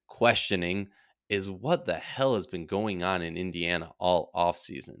am questioning is what the hell has been going on in Indiana all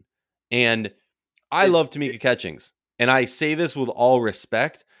offseason. And I love Tamika Catchings. And I say this with all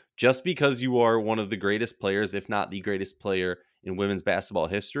respect. Just because you are one of the greatest players, if not the greatest player in women's basketball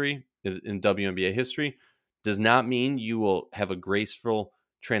history, in WNBA history, does not mean you will have a graceful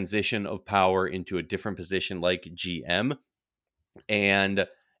transition of power into a different position like GM. And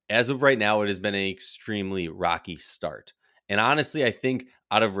as of right now, it has been an extremely rocky start. And honestly, I think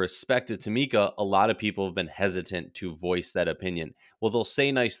out of respect to Tamika, a lot of people have been hesitant to voice that opinion. Well, they'll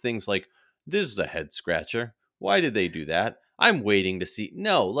say nice things like, this is a head scratcher. Why did they do that? I'm waiting to see.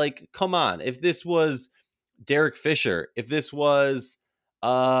 No, like, come on. If this was Derek Fisher, if this was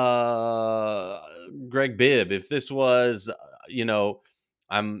Greg Bibb, if this was,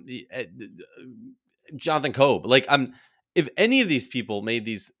 I'm Jonathan Cope, like if any of these people made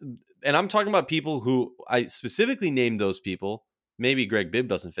these, and I'm talking about people who I specifically named those people, maybe Greg Bibb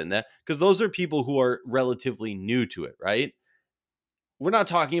doesn't fit in that, because those are people who are relatively new to it, right? We're not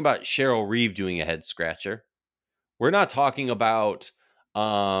talking about Cheryl Reeve doing a head scratcher. We're not talking about,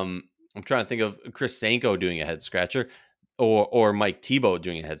 I'm trying to think of Chris Sanko doing a head scratcher, or Mike Thibault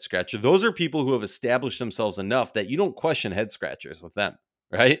doing a head scratcher. Those are people who have established themselves enough that you don't question head scratchers with them,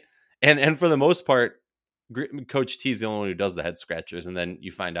 right? And for the most part, Coach T is the only one who does the head scratchers, and then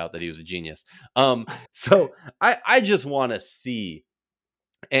you find out that he was a genius. So I just want to see,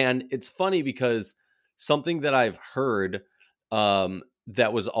 and it's funny because something that I've heard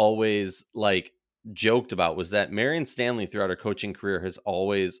that was always like joked about was that Marion Stanley throughout her coaching career has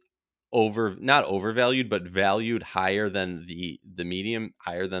always not overvalued, but valued higher than the medium,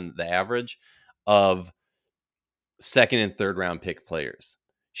 higher than the average of second and third round pick players.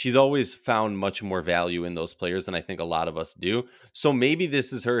 She's always found much more value in those players than I think a lot of us do. So maybe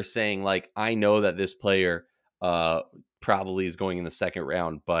this is her saying, like, I know that this player probably is going in the second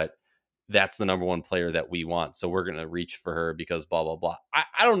round, but that's the number one player that we want. So we're going to reach for her because blah, blah, blah.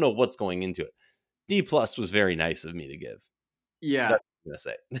 I don't know what's going into it. D plus was very nice of me to give. Yeah, That's what I'm going to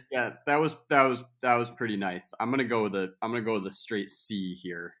say. yeah, that was pretty nice. I'm gonna go with a straight C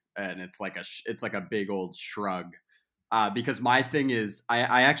here, and it's like a big old shrug. Because my thing is,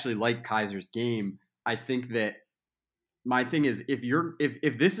 I actually like Kaiser's game. I think that my thing is,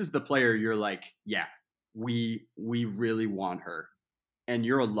 if this is the player you're like, yeah, we really want her, and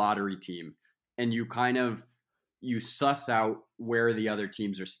you're a lottery team, and you suss out where the other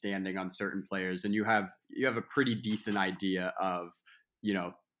teams are standing on certain players, and you have a pretty decent idea of, you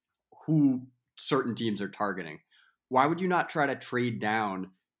know, who certain teams are targeting. Why would you not try to trade down,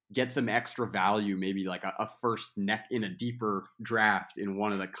 get some extra value, maybe like a first neck in a deeper draft in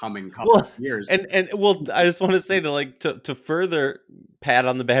one of the coming couple of Well, years? and well, I just want to say to further pat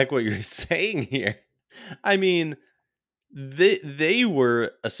on the back what you're saying here. I mean, they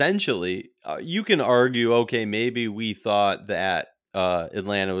were essentially, you can argue, okay, maybe we thought that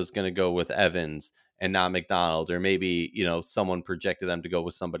Atlanta was going to go with Evans and not McDonald, or maybe, someone projected them to go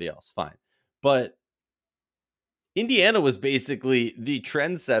with somebody else. Fine. But Indiana was basically the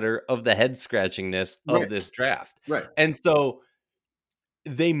trendsetter of the head scratchingness of Right, this draft. right. And so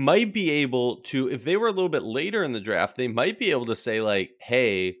they might be able to, if they were a little bit later in the draft, they might be able to say, like,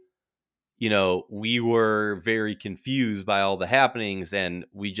 hey, we were very confused by all the happenings and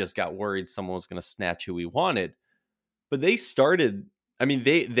we just got worried someone was going to snatch who we wanted. But they started, I mean,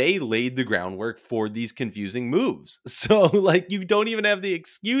 they laid the groundwork for these confusing moves. So, like, you don't even have the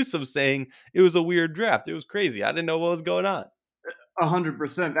excuse of saying it was a weird draft. It was crazy. I didn't know what was going on.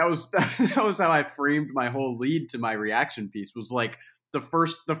 100%. That was that was how I framed my whole lead to my reaction piece. Was like the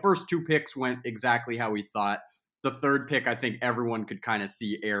first two picks went exactly how we thought. The third pick, I think everyone could kind of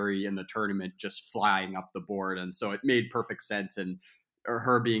see Aerie in the tournament just flying up the board, and so it made perfect sense. And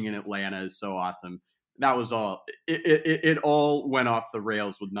her being in Atlanta is so awesome. That was all. It all went off the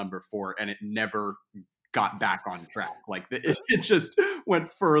rails with number 4, and it never got back on track. Like it just went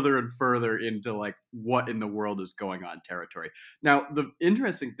further and further into like what in the world is going on territory. Now, the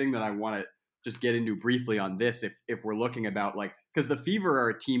interesting thing that I want to just get into briefly on this, if we're looking about like, because the Fever are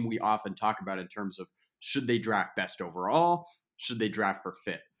a team we often talk about in terms of should they draft best overall, should they draft for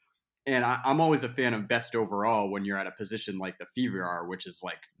fit. And I'm always a fan of best overall when you're at a position like the Fever are, which is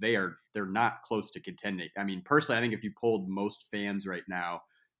like they're not close to contending. I mean, personally, I think if you polled most fans right now,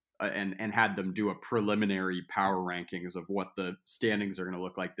 and had them do a preliminary power rankings of what the standings are going to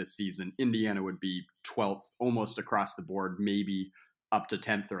look like this season, Indiana would be 12th almost across the board, maybe up to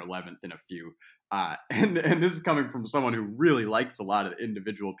 10th or 11th in a few. And this is coming from someone who really likes a lot of the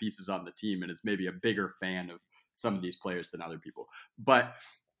individual pieces on the team and is maybe a bigger fan of some of these players than other people. But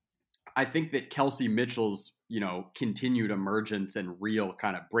I think that Kelsey Mitchell's, continued emergence and real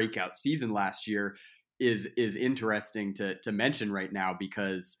kind of breakout season last year is interesting to mention right now,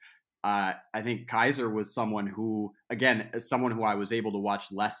 because I think Kaiser was someone who, again, as someone who I was able to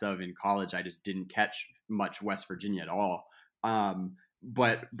watch less of in college. I just didn't catch much West Virginia at all.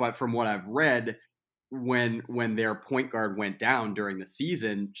 But from what I've read, when their point guard went down during the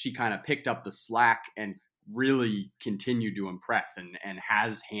season, she kind of picked up the slack and really continued to impress, and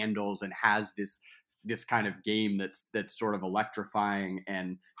has handles and has this kind of game that's sort of electrifying,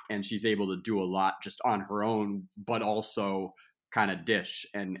 and she's able to do a lot just on her own, but also kind of dish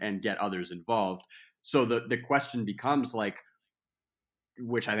and get others involved. So the question becomes like,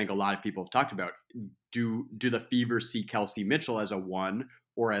 which I think a lot of people have talked about, do the Fever see Kelsey Mitchell as a 1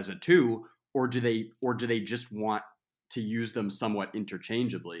 or as a 2, or do they just want to use them somewhat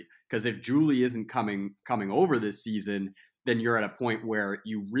interchangeably? Because if Julie isn't coming over this season, then you're at a point where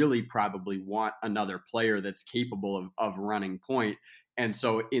you really probably want another player that's capable of running point. And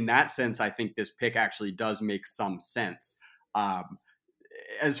so in that sense, I think this pick actually does make some sense. Um,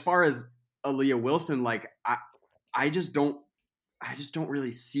 as far as Aaliyah Wilson, like I just don't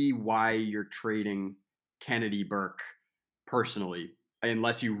really see why you're trading Kennedy Burke personally,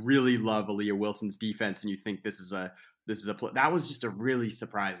 unless you really love Aaliyah Wilson's defense and you think this is that was just a really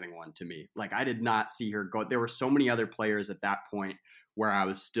surprising one to me. Like I did not see her go. There were so many other players at that point where I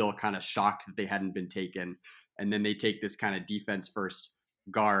was still kind of shocked that they hadn't been taken. And then they take this kind of defense first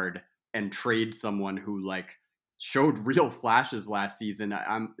guard and trade someone who like showed real flashes last season.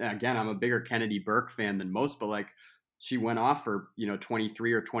 I'm a bigger Kennedy Burke fan than most, but like she went off for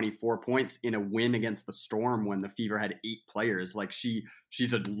 23 or 24 points in a win against the Storm when the Fever had 8 players. Like she's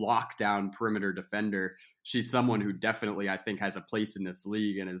a lockdown perimeter defender. She's someone who definitely I think has a place in this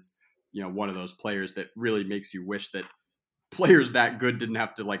league and is one of those players that really makes you wish that players that good didn't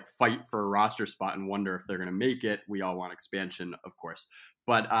have to like fight for a roster spot and wonder if they're going to make it. We all want expansion, of course.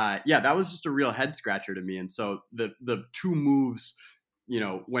 But yeah, that was just a real head scratcher to me. And so the two moves,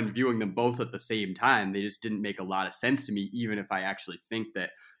 when viewing them both at the same time, they just didn't make a lot of sense to me, even if I actually think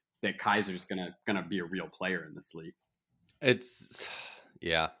that Kaiser's gonna be a real player in this league. It's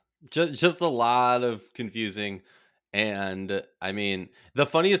yeah, just a lot of confusing. And I mean, the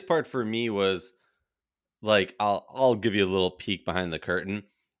funniest part for me was like I'll give you a little peek behind the curtain.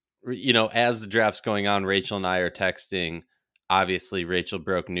 As the draft's going on, Rachel and I are texting. Obviously, Rachel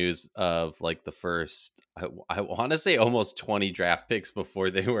broke news of like the first, I want to say almost 20 draft picks before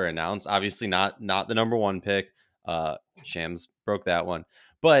they were announced. Obviously, not the number one pick. Shams broke that one.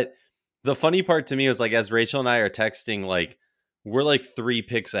 But the funny part to me was like, as Rachel and I are texting, like we're like 3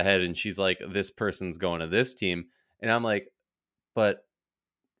 picks ahead, and she's like, "This person's going to this team," and I'm like, "But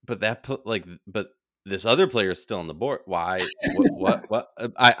but this other player is still on the board. Why? What?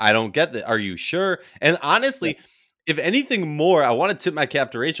 I don't get that. Are you sure?" And honestly, if anything more, I want to tip my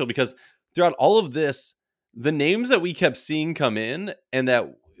cap to Rachel because throughout all of this, the names that we kept seeing come in and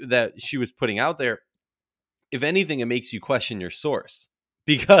that she was putting out there, if anything, it makes you question your source.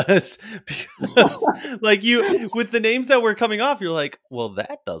 Because like you with the names that were coming off, you're like, well,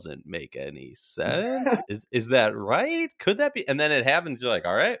 that doesn't make any sense. Is that right? Could that be? And then it happens. You're like,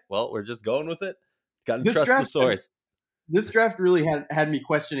 all right, well, we're just going with it. Got to trust the source. This draft really had me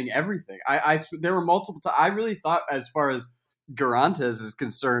questioning everything. There were multiple times. I really thought, as far as Garantes is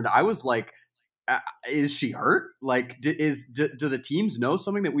concerned, I was like, is she hurt? Like, do the teams know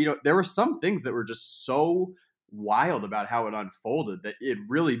something that we don't? There were some things that were just so wild about how it unfolded that it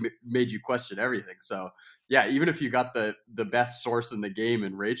really made you question everything. So yeah, even if you got the best source in the game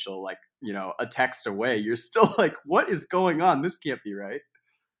in Rachel, like a text away, you're still like, what is going on? This can't be right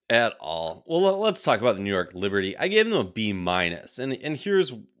at all. Well, let's talk about the New York Liberty. I gave them a B minus, and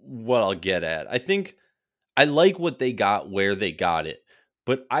here's what I'll get at. I think I like what they got where they got it,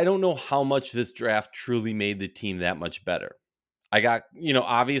 but I don't know how much this draft truly made the team that much better. I got,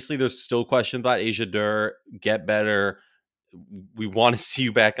 obviously there's still questions about Asia Dur. Get better. We want to see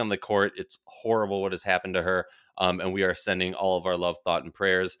you back on the court. It's horrible what has happened to her. And we are sending all of our love, thought, and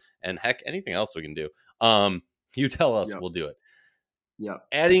prayers. And heck, anything else we can do. You tell us, we'll do it. Yeah.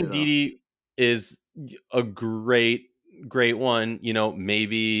 Adding Didi is a great one.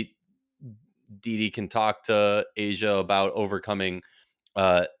 Maybe Didi can talk to Asia about overcoming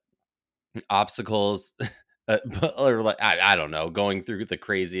obstacles. Or like I don't know, going through the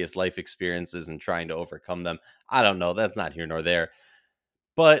craziest life experiences and trying to overcome them. I don't know. That's not here nor there.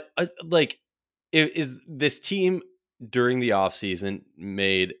 But like, is this team during the offseason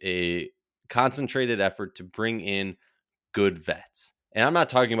made a concentrated effort to bring in good vets? And I'm not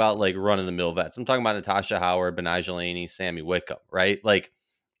talking about like run of the mill vets. I'm talking about Natasha Howard, Benai Laney, Sammy Wickham, right? Like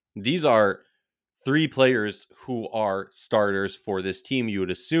these are 3 players who are starters for this team. You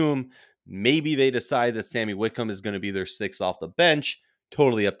would assume maybe they decide that Sammy Wickham is going to be their 6th off the bench.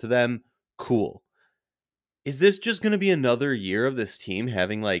 Totally up to them. Cool. Is this just going to be another year of this team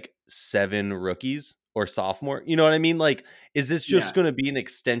having like 7 rookies or sophomore? You know what I mean? Like, is this just going to be an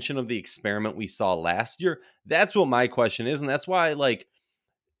extension of the experiment we saw last year? That's what my question is. And that's why, like,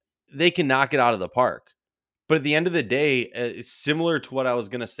 they can knock it out of the park. But at the end of the day, it's similar to what I was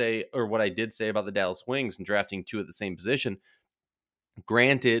going to say, or what I did say about the Dallas Wings and drafting 2 at the same position.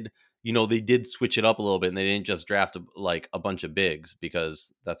 Granted, they did switch it up a little bit, and they didn't just draft like a bunch of bigs,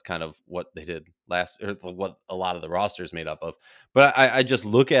 because that's kind of what they did last, or what a lot of the roster is made up of. But I just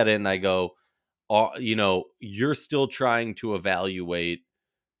look at it and I go, you're still trying to evaluate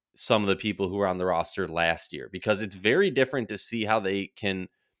some of the people who were on the roster last year, because it's very different to see how they can,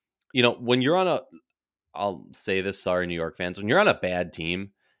 when you're on I'll say this, sorry, New York fans, when you're on a bad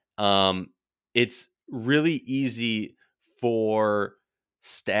team, it's really easy for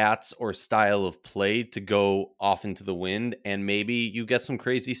stats or style of play to go off into the wind, and maybe you get some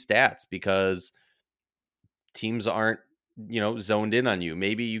crazy stats because teams aren't, zoned in on you.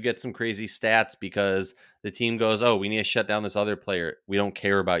 Maybe you get some crazy stats because the team goes, oh, we need to shut down this other player. We don't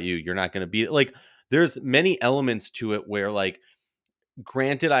care about you. You're not going to beat it. Like, there's many elements to it where, like,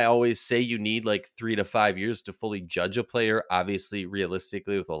 granted, I always say you need like 3 to 5 years to fully judge a player. Obviously,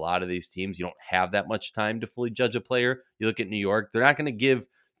 realistically, with a lot of these teams, you don't have that much time to fully judge a player. You look at New York, they're not going to give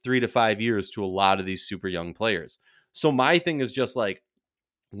 3 to 5 years to a lot of these super young players. So my thing is just like,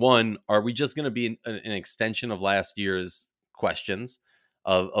 one, are we just going to be an extension of last year's questions,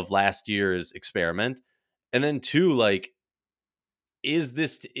 of last year's experiment? And then two, like,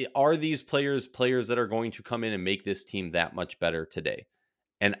 are these players that are going to come in and make this team that much better today?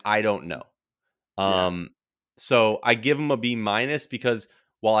 And I don't know. Yeah. So I give them a B minus because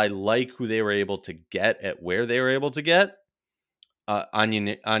while I like who they were able to get at where they were able to get, I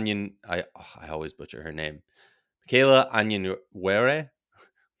always butcher her name, Michaela Onyenwere,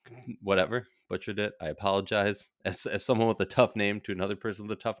 whatever, butchered it. I apologize. As someone with a tough name to another person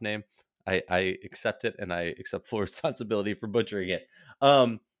with a tough name, I accept it, and I accept full responsibility for butchering it.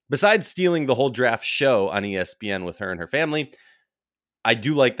 Besides stealing the whole draft show on ESPN with her and her family, I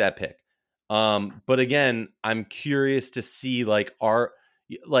do like that pick. But again, I'm curious to see, like,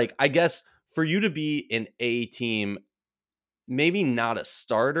 I guess for you to be an A team, maybe not a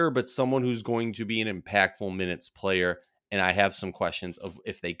starter, but someone who's going to be an impactful minutes player. And I have some questions of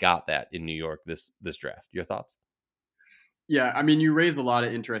if they got that in New York this draft. Your thoughts? Yeah, I mean, you raise a lot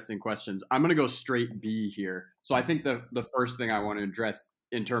of interesting questions. I'm going to go straight B here. So I think the first thing I want to address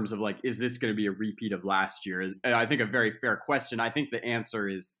in terms of like, is this going to be a repeat of last year? Is, I think, a very fair question. I think the answer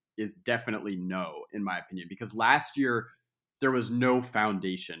is definitely no, in my opinion, because last year there was no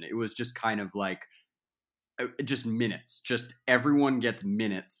foundation. It was just kind of like just minutes. Just everyone gets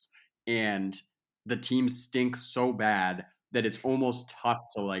minutes, and the team stinks so bad that it's almost tough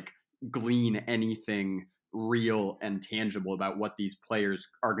to like glean anything real and tangible about what these players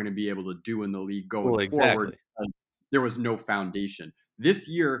are going to be able to do in the league going Well, forward, exactly. because there was no foundation. This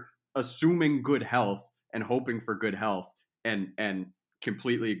year, assuming good health and hoping for good health, and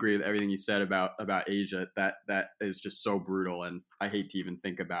completely agree with everything you said about Asia. That is just so brutal, and I hate to even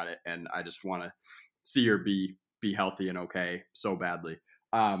think about it, and I just want to see her be healthy and okay so badly.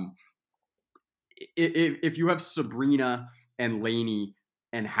 Um, if you have Sabrina and Laney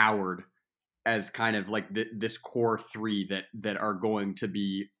and Howard as kind of like this core three that are going to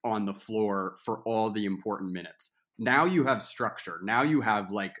be on the floor for all the important minutes, now you have structure. Now you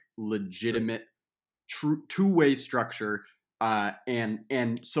have like legitimate true two-way structure.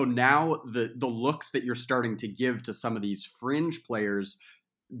 And so now the looks that you're starting to give to some of these fringe players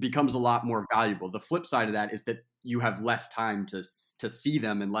becomes a lot more valuable. The flip side of that is that you have less time to see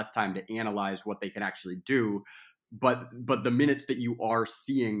them and less time to analyze what they can actually do. But the minutes that you are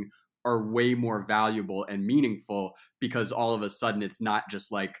seeing are way more valuable and meaningful, because all of a sudden it's not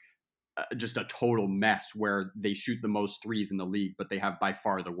just like just a total mess where they shoot the most threes in the league, but they have by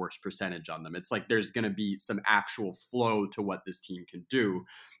far the worst percentage on them. It's like there's going to be some actual flow to what this team can do.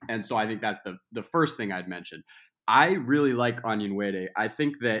 And so I think that's the first thing I'd mention. I really like Onyenwere. I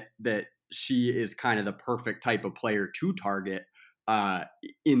think that she is kind of the perfect type of player to target uh,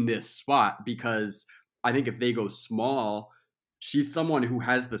 in this spot, because I think if they go small, she's someone who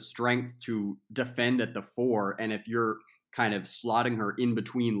has the strength to defend at the four. And if you're kind of slotting her in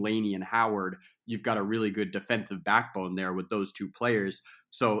between Laney and Howard, you've got a really good defensive backbone there with those two players.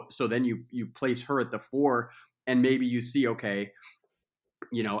 So then you place her at the four, and maybe you see, okay,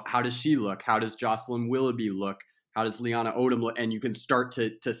 how does she look? How does Jocelyn Willoughby look? How does Liana Odom look? And you can start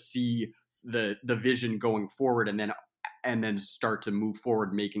to see the vision going forward, and then start to move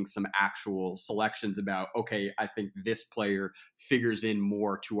forward, making some actual selections about, okay, I think this player figures in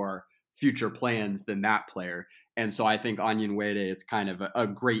more to our future plans than that player. And so I think Onyenwere is kind of a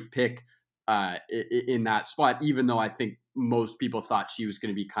great pick in that spot, even though I think most people thought she was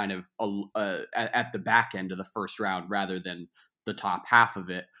going to be kind of at the back end of the first round rather than the top half of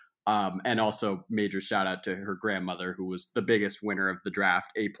it. And also major shout out to her grandmother, who was the biggest winner of the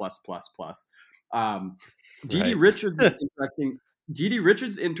draft, A plus plus plus. Didi Right. Richards is interesting. Didi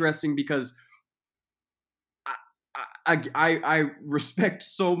Richards is interesting because I respect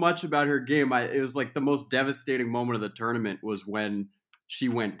so much about her game. It was like the most devastating moment of the tournament was when she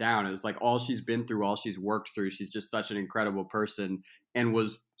went down. It was like all she's been through, all she's worked through. She's just such an incredible person, and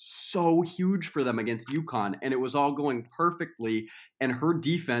was so huge for them against UConn. And it was all going perfectly. And her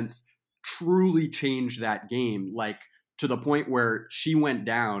defense truly changed that game, like to the point where she went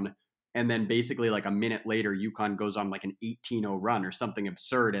down, and then basically like a minute later, UConn goes on like an 18-0 run or something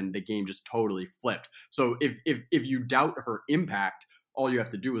absurd, and the game just totally flipped. So if you doubt her impact, all you have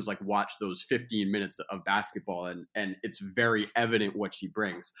to do is like watch those 15 minutes of basketball, and it's very evident what she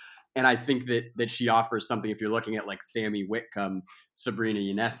brings. And I think that she offers something. If you're looking at like Sammy Whitcomb, Sabrina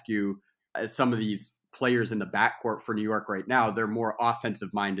Ionescu, some of these players in the backcourt for New York right now, they're more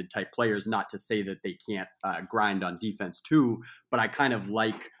offensive minded type players. Not to say that they can't grind on defense too, but I kind of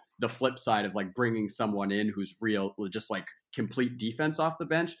like the flip side of like bringing someone in who's real, just like complete defense off the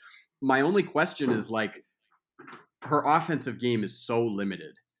bench. My only question is like her offensive game is so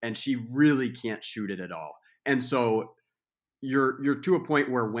limited and she really can't shoot it at all. And so you're to a point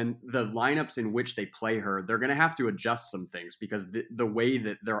where when the lineups in which they play her, they're going to have to adjust some things because the way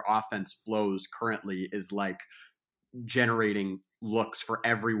that their offense flows currently is like generating looks for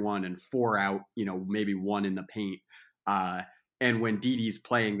everyone and 4 out, maybe 1 in the paint. And when Didi's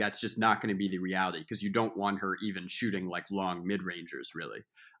playing, that's just not going to be the reality because you don't want her even shooting like long mid rangers, really.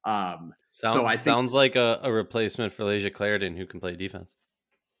 So I think Sounds like a replacement for Layshia Clarendon who can play defense.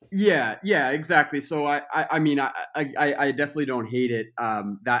 yeah, exactly. So I mean, I definitely don't hate it.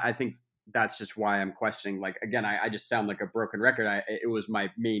 That I think that's just why I'm questioning. Like again, I just sound like a broken record. It was my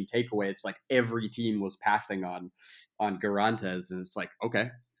main takeaway. It's like every team was passing on Garantes, and it's like, okay,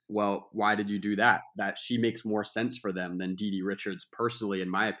 well, why did you do that? That she makes more sense for them than Didi Richards personally, in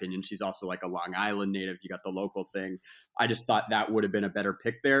my opinion. She's also like a Long Island native. You got the local thing. I just thought that would have been a better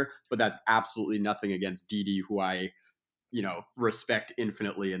pick there, but that's absolutely nothing against Didi, who I respect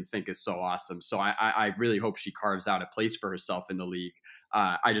infinitely and think is so awesome. So I really hope she carves out a place for herself in the league.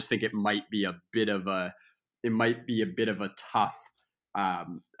 I just think it might be a bit of a tough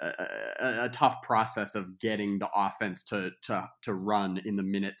a tough process of getting the offense to run in the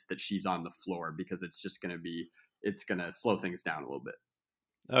minutes that she's on the floor, because it's going to slow things down a little bit.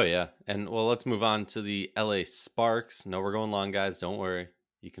 Oh yeah, and well, let's move on to the LA Sparks. No, we're going long, guys. Don't worry.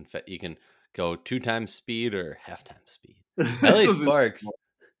 You can go 2 times speed or half time speed. LA Sparks.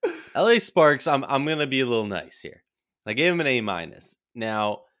 LA Sparks. I'm gonna be a little nice here. I gave him an A-.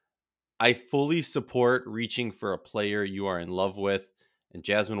 Now, I fully support reaching for a player you are in love with, and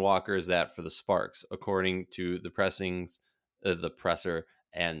Jasmine Walker is that for the Sparks, according to the the presser,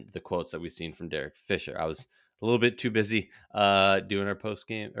 and the quotes that we've seen from Derek Fisher. I was a little bit too busy doing our post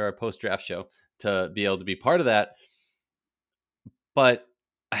game or our post draft show to be able to be part of that. But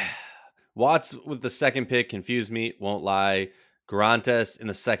Watts with the second pick confused me, won't lie. Garantes in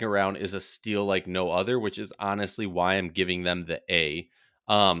the second round is a steal like no other, which is honestly why I'm giving them the A.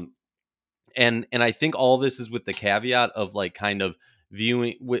 And I think all this is with the caveat of like kind of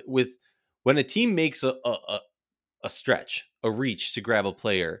viewing with when a team makes a stretch, a reach to grab a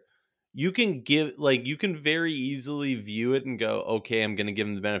player, you can very easily view it and go, okay, I'm going to give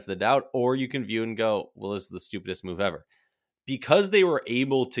them the benefit of the doubt, or you can view it and go, well, this is the stupidest move ever. Because they were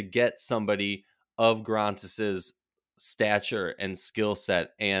able to get somebody of Grantes's stature and skill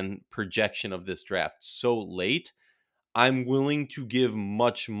set and projection of this draft so late, I'm willing to give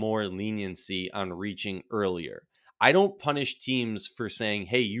much more leniency on reaching earlier. I don't punish teams for saying,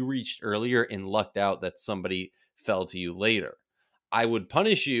 hey, you reached earlier and lucked out that somebody fell to you later. I would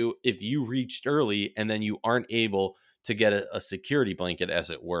punish you if you reached early and then you aren't able to get a security blanket, as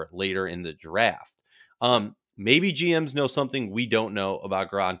it were, later in the draft. Maybe GMs know something we don't know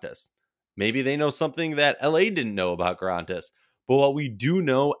about Garantes. Maybe they know something that LA didn't know about Garantes. But what we do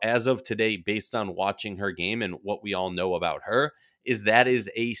know as of today, based on watching her game and what we all know about her, is that is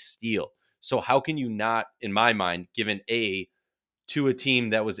a steal. So how can you not, in my mind, give an A to a team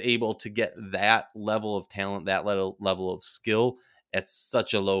that was able to get that level of talent, that level of skill at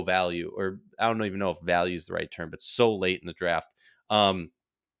such a low value? Or I don't even know if value is the right term, but so late in the draft.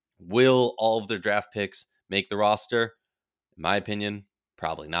 Will all of their draft picks make the roster? In my opinion,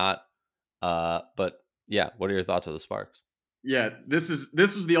 probably not. But yeah, what are your thoughts on the Sparks? Yeah, this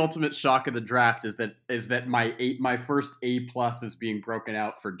was the ultimate shock of the draft, is that my first A+ is being broken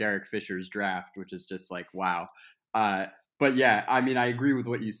out for Derek Fisher's draft, which is just like wow. But yeah, I mean, I agree with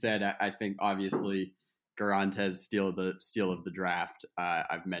what you said. I think obviously Garantes steal of the draft.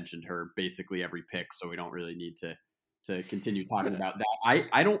 I've mentioned her basically every pick, so we don't really need to continue talking about that.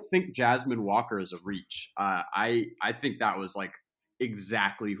 I don't think Jasmine Walker is a reach. I think that was like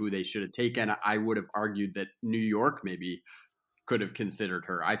exactly who they should have taken. I would have argued that New York maybe could have considered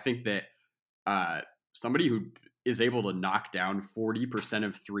her. I think that somebody who is able to knock down 40%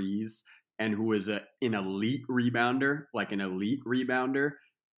 of threes and who is an elite rebounder,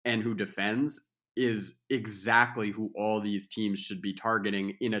 and who defends, is exactly who all these teams should be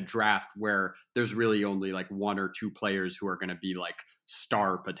targeting in a draft where there's really only like 1 or 2 players who are going to be like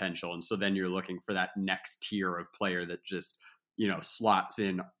star potential. And so then you're looking for that next tier of player that just, slots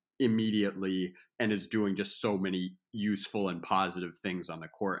in immediately and is doing just so many useful and positive things on the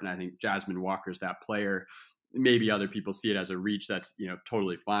court. And I think Jasmine Walker's that player. Maybe other people see it as a reach. That's,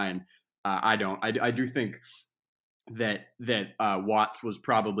 totally fine. I don't. I do think Watts was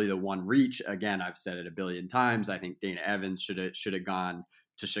probably the one reach. Again, I've said it a billion times. I think Dana Evans should have gone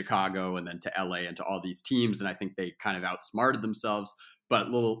to Chicago and then to LA and to all these teams, and I think they kind of outsmarted themselves. But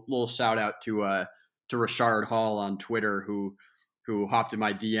little shout out to Rashard Hall on Twitter who hopped in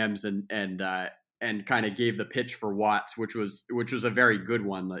my DMs and kind of gave the pitch for Watts, which was a very good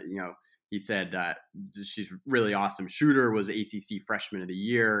one. He said she's really awesome shooter, was ACC Freshman of the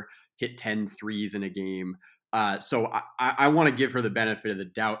Year, hit 10 threes in a game. So I want to give her the benefit of the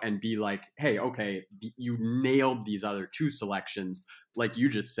doubt and be like, hey, okay, you nailed these other two selections. Like you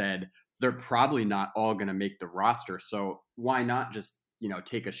just said, they're probably not all going to make the roster. So why not just,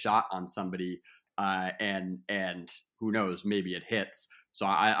 take a shot on somebody and who knows, maybe it hits. So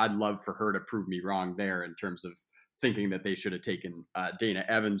I'd love for her to prove me wrong there in terms of thinking that they should have taken Dana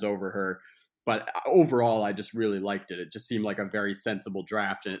Evans over her. But overall, I just really liked it. It just seemed like a very sensible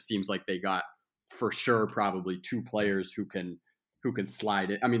draft, and it seems like they got for sure probably two players who can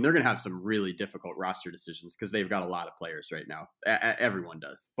slide it. I mean, they're going to have some really difficult roster decisions because they've got a lot of players right now. Everyone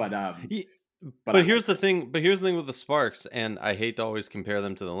does, but but here's the thing. But here's the thing with the Sparks, and I hate to always compare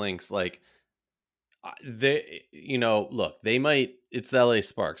them to the Lynx. Like they, look, they might. It's the LA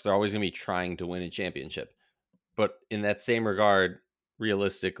Sparks. They're always going to be trying to win a championship. But in that same regard,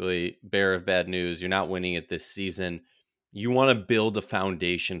 realistically, bearer of bad news, you're not winning it this season. You want to build a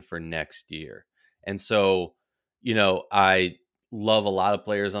foundation for next year. And so, I love a lot of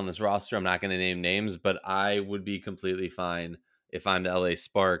players on this roster. I'm not going to name names, but I would be completely fine if I'm the LA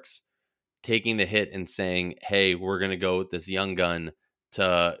Sparks taking the hit and saying, hey, we're going to go with this young gun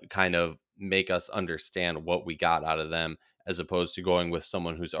to kind of make us understand what we got out of them, as opposed to going with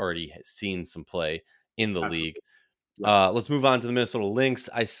someone who's already seen some play in the Absolutely. league. Yeah. Let's move on to the Minnesota Lynx.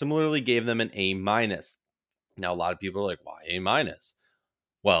 I similarly gave them an A minus. Now, a lot of people are like, why A minus?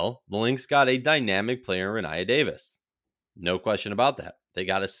 Well, the Lynx got a dynamic player in Nia Davis. No question about that. They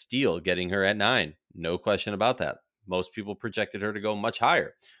got a steal getting her at 9. No question about that. Most people projected her to go much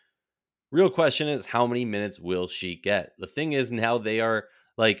higher. Real question is, how many minutes will she get? The thing is, now they are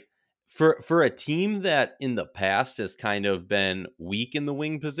like, for a team that in the past has kind of been weak in the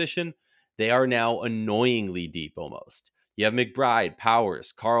wing position, they are now annoyingly deep almost. You have McBride,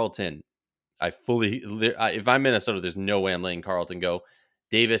 Powers, Carlton. If I'm Minnesota, there's no way I'm letting Carlton go.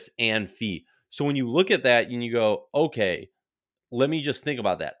 Davis and Fee. So when you look at that and you go, okay, let me just think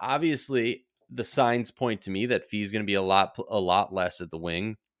about that. Obviously, the signs point to me that Fee's going to be a lot less at the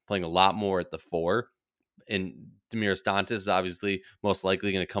wing, playing a lot more at the 4. And Demiris Dantas is obviously most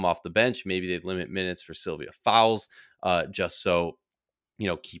likely going to come off the bench. Maybe they limit minutes for Sylvia Fowles, just so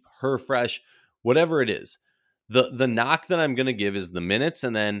keep her fresh. Whatever it is, the knock that I'm going to give is the minutes,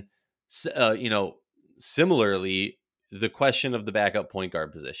 and then similarly, the question of the backup point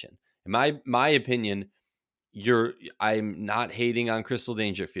guard position. In my opinion, I'm not hating on Crystal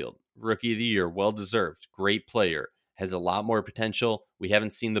Dangerfield. Rookie of the Year, well deserved, great player, has a lot more potential. We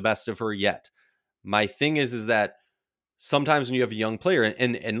haven't seen the best of her yet. My thing is that sometimes when you have a young player,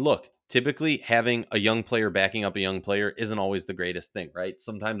 and look, typically having a young player backing up a young player isn't always the greatest thing, right?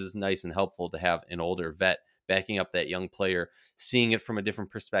 Sometimes it's nice and helpful to have an older vet backing up that young player, seeing it from a different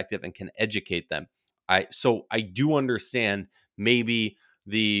perspective and can educate them. So I do understand maybe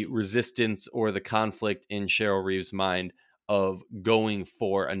the resistance or the conflict in Cheryl Reeves' mind of going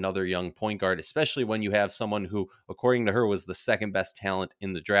for another young point guard, especially when you have someone who, according to her, was the second best talent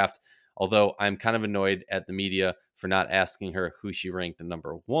in the draft. Although I'm kind of annoyed at the media for not asking her who she ranked at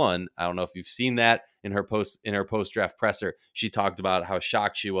number 1. I don't know if you've seen that in her post draft presser. She talked about how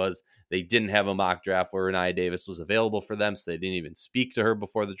shocked she was. They didn't have a mock draft where Nia Davis was available for them, so they didn't even speak to her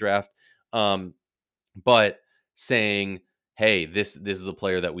before the draft. But saying, hey, this is a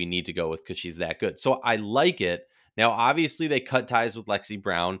player that we need to go with because she's that good. So I like it. Now, obviously, they cut ties with Lexi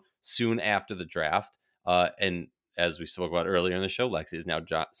Brown soon after the draft. And as we spoke about earlier in the show, Lexi is now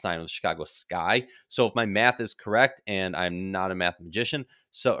signed with Chicago Sky. So if my math is correct, and I'm not a mathematician,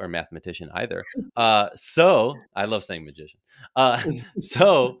 or mathematician either. So I love saying magician.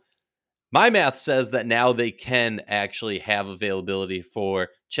 So my math says that now they can actually have availability for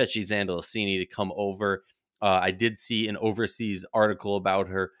Chechi Zandalasini to come over. I did see an overseas article about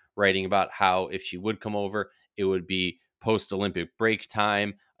her writing about how if she would come over, it would be post-Olympic break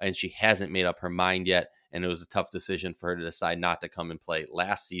time, and she hasn't made up her mind yet. And it was a tough decision for her to decide not to come and play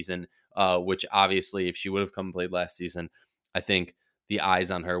last season, which obviously, if she would have come and played last season, I think the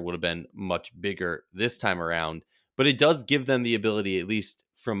eyes on her would have been much bigger this time around. But it does give them the ability, at least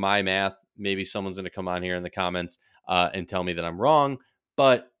from my math. Maybe someone's going to come on here in the comments and tell me that I'm wrong.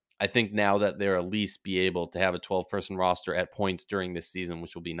 But I think now that they'll at least be able to have a 12-person roster at points during this season,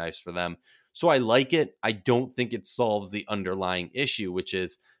 which will be nice for them. So I like it. I don't think it solves the underlying issue, which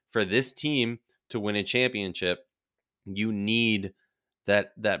is for this team to win a championship, you need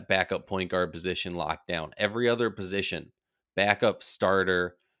that backup point guard position locked down. Every other position, backup,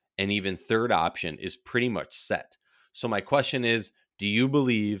 starter, and even third option is pretty much set. So my question is, do you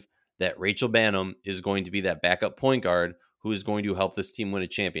believe that Rachel Banham is going to be that backup point guard who is going to help this team win a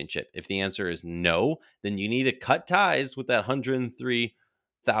championship? If the answer is no, then you need to cut ties with that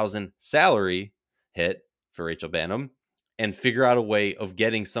 103,000 salary hit for Rachel Banham and figure out a way of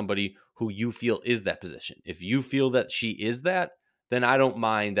getting somebody who you feel is that position. If you feel that she is that, then I don't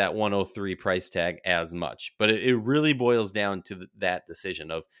mind that 103 price tag as much. But it really boils down to that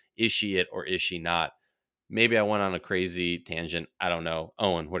decision of, is she it or is she not? Maybe I went on a crazy tangent. I don't know.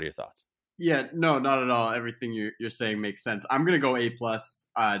 Owen, what are your thoughts? Yeah, no, not at all. Everything you're saying makes sense. I'm gonna go A+,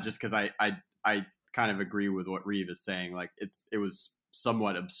 just because I kind of agree with what Reeve is saying. Like it was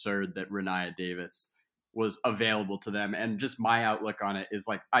somewhat absurd that Renaya Davis was available to them, and just my outlook on it is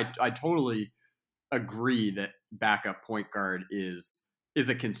like I totally agree that backup point guard is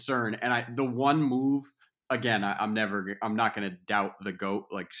a concern, and the one move again I'm not gonna doubt the GOAT.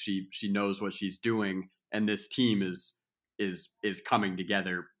 Like she knows what she's doing, and this team is coming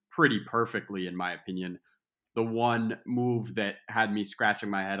together pretty perfectly, in my opinion. The one move that had me scratching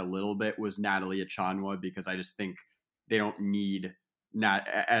my head a little bit was Natalie Achanwa, because I just think they don't need, not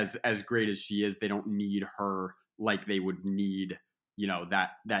as great as she is, they don't need her like they would need,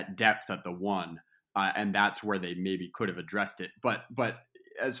 that depth at the one, and that's where they maybe could have addressed it. But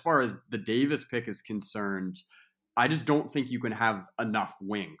as far as the Davis pick is concerned, I just don't think you can have enough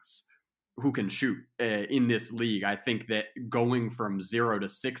wings who can shoot in this league. I think that going from 0 to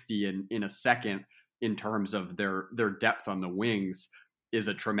 60 in a second in terms of their depth on the wings is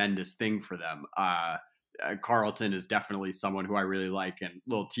a tremendous thing for them. Carlton is definitely someone who I really like, and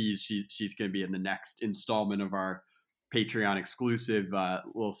little tease, she's going to be in the next installment of our Patreon exclusive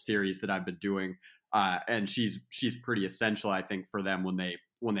little series that I've been doing, and she's pretty essential, I think, for them when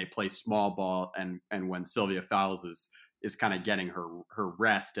they play small ball, and when Sylvia Fowles is kind of getting her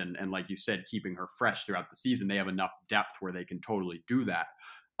rest, and like you said, keeping her fresh throughout the season. They have enough depth where they can totally do that.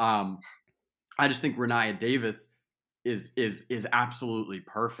 I just think Renaya Davis is absolutely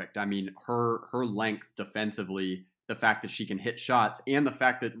perfect. I mean, her length defensively, the fact that she can hit shots, and the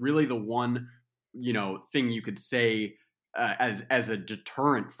fact that really the one thing you could say as a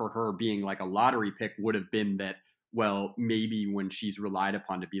deterrent for her being like a lottery pick would have been that, well, maybe when she's relied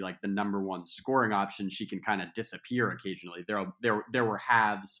upon to be like the number one scoring option, she can kind of disappear occasionally. There were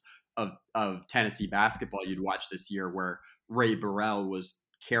halves of Tennessee basketball you'd watch this year where Ray Burrell was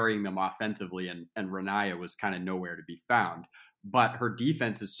carrying them offensively, and Renaya was kind of nowhere to be found. But her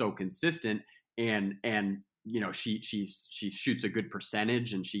defense is so consistent, and she shoots a good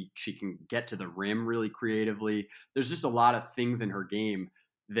percentage, and she can get to the rim really creatively. There's just a lot of things in her game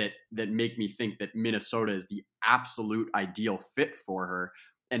that make me think that Minnesota is the absolute ideal fit for her,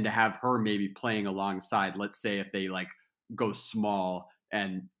 and to have her maybe playing alongside, let's say if they like go small,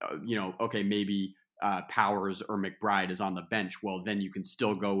 and okay, maybe Powers or McBride is on the bench, well, then you can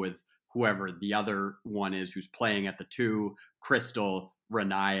still go with whoever the other one is who's playing at the two: Crystal,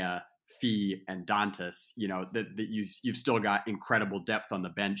 Renaya, Fee, and Dantas. That you've still got incredible depth on the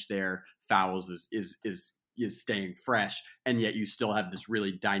bench there. Fowles is staying fresh, and yet you still have this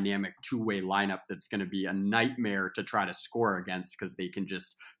really dynamic two-way lineup that's going to be a nightmare to try to score against, because they can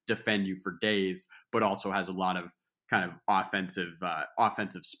just defend you for days, but also has a lot of kind of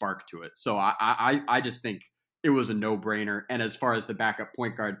offensive spark to it. So I just think it was a no-brainer. And as far as the backup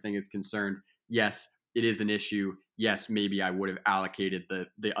point guard thing is concerned, yes, it is an issue. Yes, maybe I would have allocated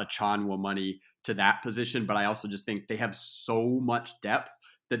the Achanwa money to that position, but I also just think they have so much depth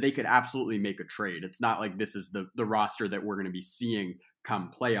that they could absolutely make a trade. It's not like this is the roster that we're going to be seeing come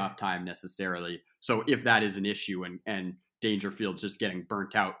playoff time necessarily. So if that is an issue, and Dangerfield's just getting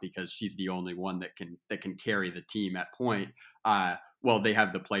burnt out because she's the only one that can carry the team at point, well, they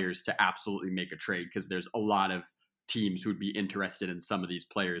have the players to absolutely make a trade, because there's a lot of teams who'd be interested in some of these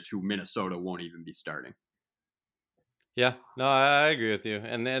players who Minnesota won't even be starting. Yeah, no, I agree with you.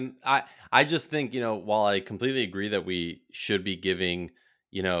 And then I just think, while I completely agree that we should be giving,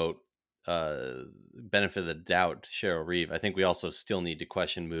 you know, benefit of the doubt to Cheryl Reeve, I think we also still need to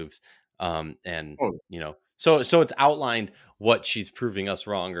question moves. And Oh, so it's outlined what she's proving us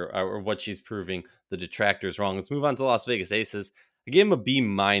wrong, or what she's proving the detractors wrong. Let's move on to Las Vegas Aces. I gave them a B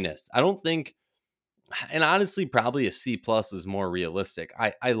minus. I don't think, and honestly, probably a C plus is more realistic.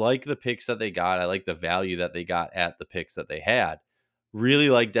 I like the picks that they got. I like the value that they got at the picks that they had.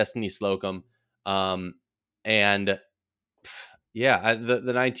 Really like Destiny Slocum. And Yeah, the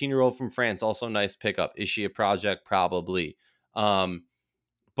 19-year-old from France, also nice pickup. Is she a project? Probably. Um,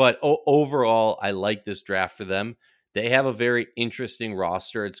 but overall, I like this draft for them. They have a very interesting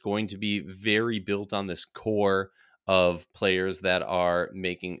roster. It's going to be very built on this core of players that are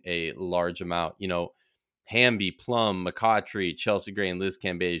making a large amount. Hamby, Plum, McCautry, Chelsea Gray, and Liz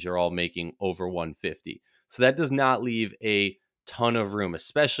Cambage are all making over 150. So that does not leave a ton of room,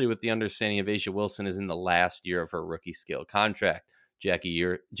 especially with the understanding of Asia Wilson is in the last year of her rookie scale contract.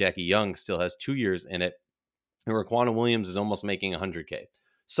 Jackie Young still has 2 years in it, and Raquan Williams is almost making 100K.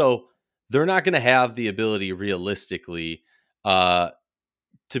 So they're not going to have the ability realistically uh,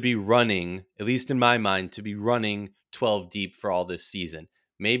 to be running, at least in my mind, to be running 12 deep for all this season.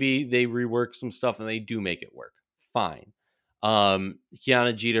 Maybe they rework some stuff and they do make it work. Fine.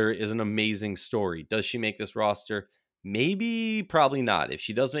 Kiana Jeter is an amazing story. Does she make this roster? Maybe, probably not. If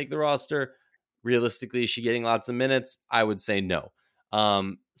she does make the roster, realistically, is she getting lots of minutes? I would say no.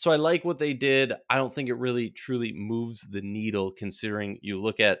 So I like what they did. I don't think it really truly moves the needle considering you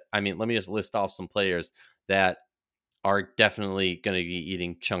look at, let me just list off some players that are definitely going to be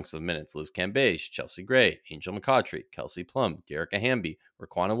eating chunks of minutes. Liz Cambage, Chelsea Gray, Angel McCautry, Kelsey Plum, Derek Hamby,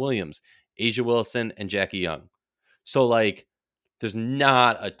 Raquana Williams, Asia Wilson, and Jackie Young. So, there's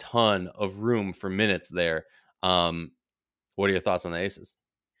not a ton of room for minutes there. What are your thoughts on the Aces?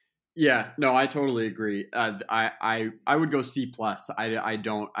 Yeah, no, I totally agree. I would go C plus. I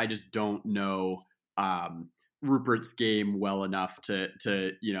just don't know Rupert's game well enough to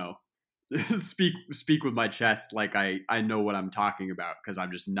speak with my chest like I know what I'm talking about, because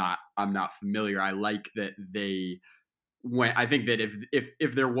I'm not familiar. I like that they went. I think that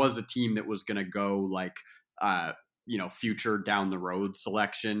if there was a team that was going to go like future down the road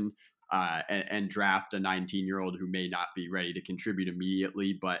selection and draft a 19-year-old who may not be ready to contribute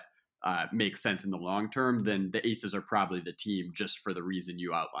immediately, but makes sense in the long term, then the Aces are probably the team, just for the reason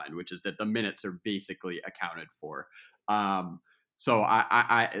you outlined, which is that the minutes are basically accounted for. So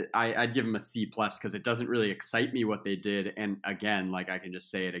I'd give them a C plus, because it doesn't really excite me what they did. And again, like I can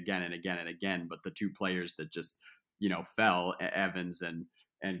just say it again and again and again, but the two players that just fell, Evans and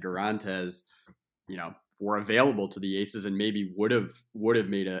Garantes, were available to the Aces and maybe would have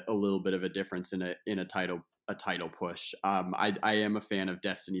made a little bit of a difference in a title push. I am a fan of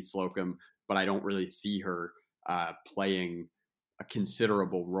Destiny Slocum, but I don't really see her playing a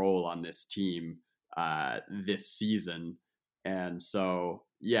considerable role on this team this season. And so,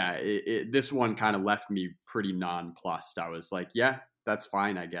 yeah, this one kind of left me pretty nonplussed. I was like, yeah, that's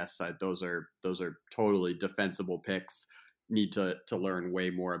fine, I guess. Those are totally defensible picks. Need to learn way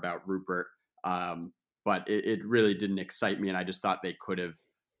more about Rupert, but it really didn't excite me, and I just thought they could have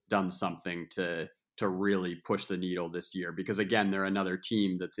done something to really push the needle this year, because again, they're another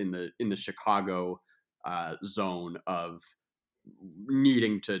team that's in the Chicago zone of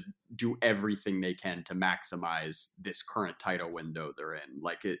needing to do everything they can to maximize this current title window they're in.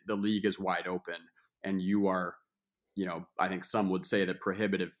 The league is wide open, and you are, I think some would say the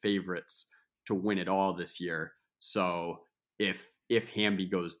prohibitive favorites to win it all this year. So if Hamby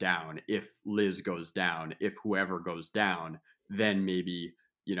goes down, if Liz goes down, if whoever goes down, then maybe,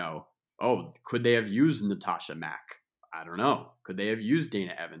 oh, could they have used Natasha Mack? I don't know. Could they have used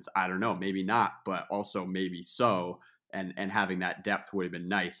Dana Evans? I don't know. Maybe not, but also maybe so. And having that depth would have been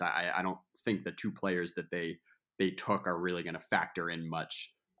nice. I don't think the two players that they took are really going to factor in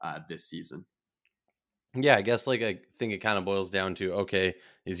much this season. Yeah, I guess I think it kind of boils down to, okay,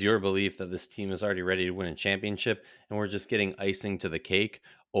 is your belief that this team is already ready to win a championship and we're just getting icing to the cake,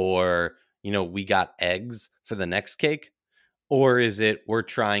 or we got eggs for the next cake? Or is it we're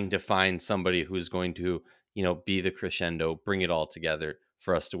trying to find somebody who's going to, be the crescendo, bring it all together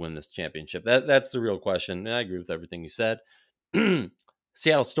for us to win this championship? That's the real question. And I agree with everything you said.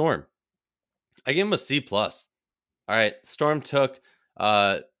 Seattle Storm, I give them a C plus. All right, Storm took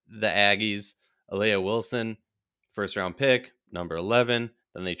the Aggies, Alea Wilson, first round pick, number 11.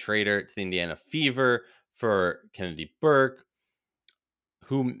 Then they trade her to the Indiana Fever for Kennedy Burke,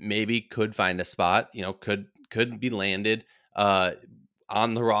 who maybe could find a spot, could be landed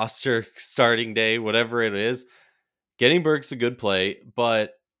on the roster starting day, whatever it is. Getting Burke's a good play,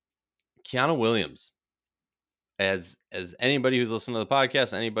 but Kiana Williams, as anybody who's listened to the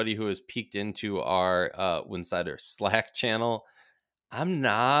podcast, anybody who has peeked into our Winsider Slack channel, I'm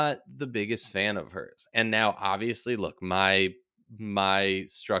not the biggest fan of hers. And now, obviously, look, my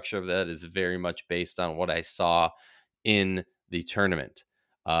structure of that is very much based on what I saw in the tournament.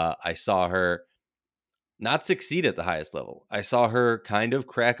 I saw her not succeed at the highest level. I saw her kind of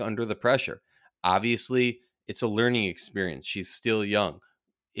crack under the pressure. Obviously, it's a learning experience. She's still young.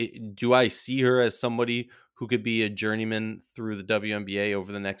 Do I see her as somebody who could be a journeyman through the WNBA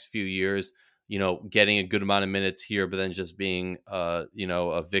over the next few years, getting a good amount of minutes here, but then just being,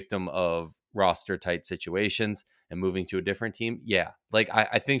 a victim of roster tight situations and moving to a different team. Yeah. Like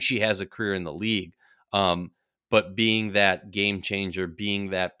I think she has a career in the league. But being that game changer,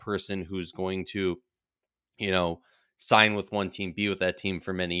 being that person who's going to, you know, sign with one team, be with that team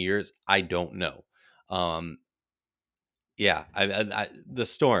for many years, I don't know. Um, yeah, the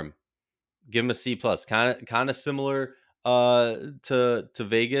Storm, give him a C plus. Kind of similar to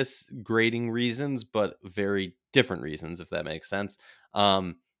Vegas grading reasons, but very different reasons, if that makes sense.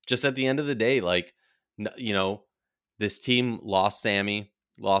 Just at the end of the day, like, this team lost Sammy,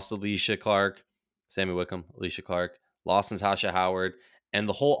 lost Alicia Clark, Sammy Wickham, Alicia Clark, lost Natasha Howard, and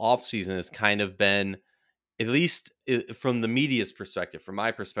the whole offseason has kind of been, at least from the media's perspective, from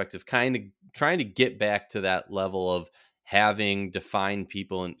my perspective, kind of trying to get back to that level of having defined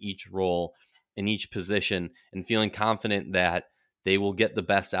people in each role, in each position, and feeling confident that they will get the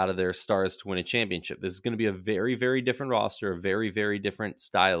best out of their stars to win a championship. This is going to be a very, very different roster, a very, very different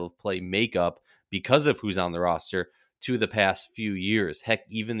style of play makeup because of who's on the roster to the past few years. Heck,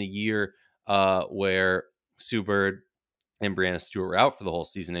 even the year where Sue Bird and Brianna Stewart were out for the whole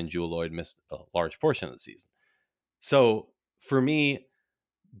season, and Jewel Lloyd missed a large portion of the season. So for me,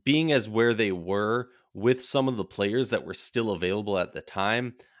 being as where they were with some of the players that were still available at the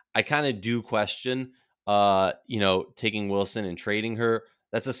time, I kind of do question, taking Wilson and trading her.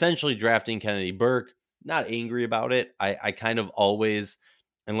 That's essentially drafting Kennedy Burke. Not angry about it. I kind of always,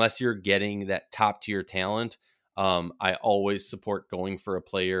 unless you're getting that top tier talent, I always support going for a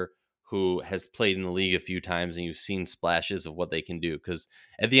player who has played in the league a few times and you've seen splashes of what they can do. Because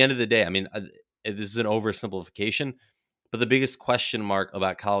at the end of the day, I mean, this is an oversimplification, but the biggest question mark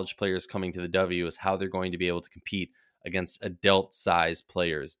about college players coming to the W is how they're going to be able to compete against adult size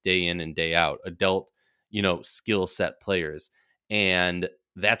players day in and day out, adult, skill set players. And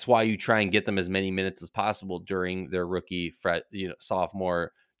that's why you try and get them as many minutes as possible during their rookie,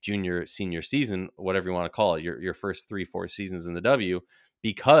 sophomore, junior, senior season, whatever you want to call it, your first 3-4 seasons in the W,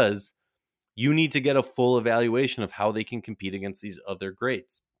 because you need to get a full evaluation of how they can compete against these other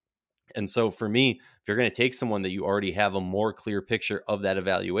grades. And so for me, if you're going to take someone that you already have a more clear picture of that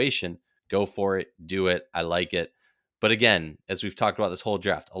evaluation, go for it, do it. I like it. But again, as we've talked about this whole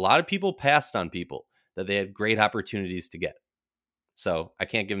draft, a lot of people passed on people that they had great opportunities to get. So I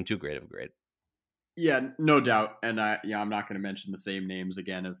can't give them too great of a grade. Yeah, no doubt. And I'm not going to mention the same names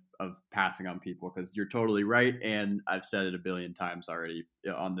again of passing on people because you're totally right. And I've said it a billion times already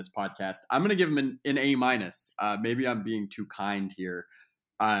on this podcast. I'm going to give him an A minus. Maybe I'm being too kind here.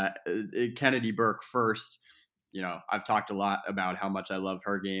 Kennedy Burke first. I've talked a lot about how much I love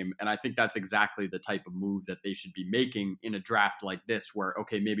her game, and I think that's exactly the type of move that they should be making in a draft like this, where,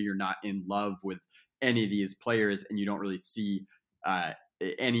 okay, maybe you're not in love with any of these players and you don't really see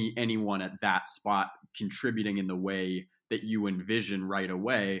anyone at that spot contributing in the way that you envision right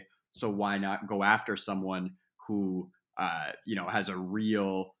away. So why not go after someone who has a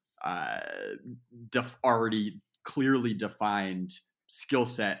real already clearly defined skill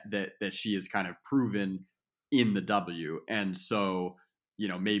set that she has kind of proven in the W. And so,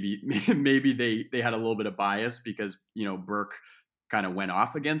 maybe maybe they had a little bit of bias because, Burke kind of went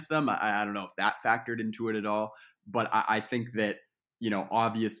off against them. I don't know if that factored into it at all, but I think that,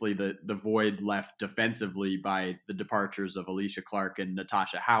 obviously the void left defensively by the departures of Alicia Clark and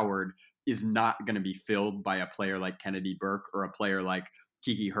Natasha Howard is not going to be filled by a player like Kennedy Burke or a player like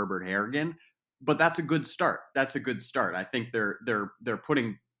Kiki Herbert Harrigan. But that's a good start. That's a good start. I think they're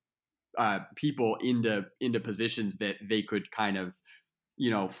putting people into positions that they could kind of,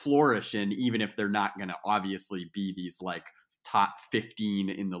 flourish in, even if they're not going to obviously be these like top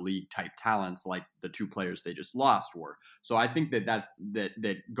 15 in the league type talents like the two players they just lost were. So I think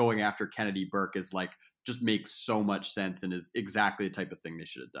that going after Kennedy Burke is like just makes so much sense and is exactly the type of thing they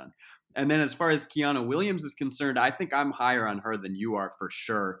should have done. And then as far as Kiana Williams is concerned, I think I'm higher on her than you are for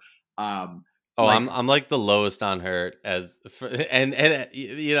sure. I'm like the lowest on her and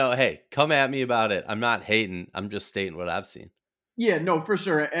hey, come at me about it. I'm not hating. I'm just stating what I've seen. Yeah, no, for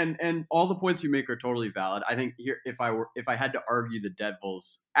sure. And all the points you make are totally valid. I think here if I had to argue the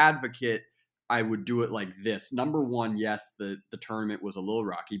Devil's advocate, I would do it like this. Number one, yes, the tournament was a little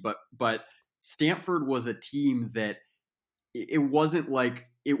rocky, but Stanford was a team that it wasn't like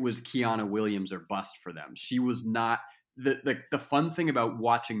it was Kiana Williams or bust for them. She was not the fun thing about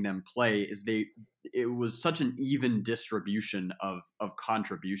watching them play is it was such an even distribution of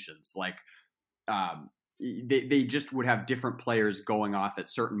contributions. Like they just would have different players going off at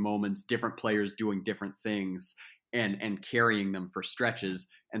certain moments, different players doing different things and carrying them for stretches.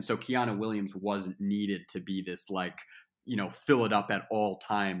 And so Kiana Williams wasn't needed to be this like, fill it up at all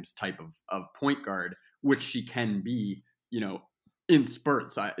times type of point guard, which she can be, in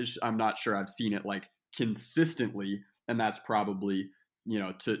spurts. I'm not sure I've seen it like consistently, and that's probably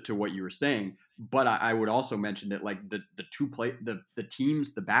to what you were saying. But I would also mention that like the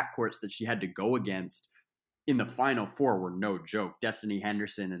teams, the backcourts that she had to go against in the Final Four were no joke. Destiny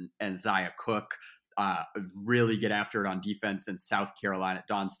Henderson and Zaya Cook really get after it on defense, and South Carolina,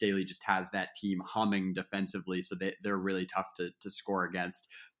 Dawn Staley just has that team humming defensively, so they're really tough to score against.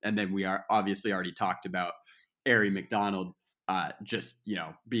 And then we are obviously already talked about Aari McDonald just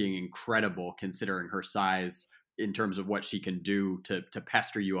being incredible considering her size in terms of what she can do to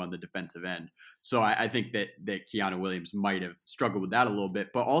pester you on the defensive end. So I think that Kiana Williams might have struggled with that a little bit,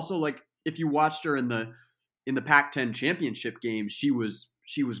 but also like if you watched her in the Pac-10 championship game, she was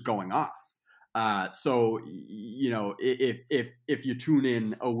going off. So if you tune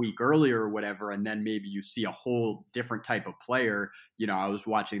in a week earlier or whatever, and then maybe you see a whole different type of player, I was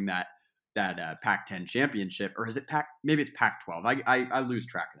watching that Pac-10 championship, or is it maybe it's Pac-12. I lose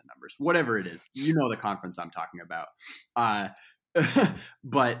track of the numbers. Whatever it is, the conference I'm talking about.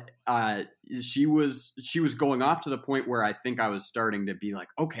 But she was going off to the point where I think I was starting to be like,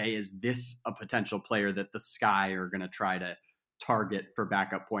 okay, is this a potential player that the Sky are going to try to target for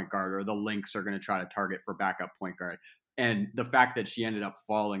backup point guard, or the Lynx are going to try to target for backup point guard? And the fact that she ended up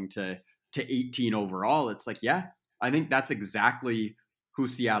falling to 18 overall, it's like, yeah, I think that's exactly who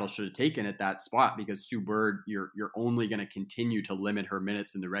Seattle should have taken at that spot, because Sue Bird, you're only going to continue to limit her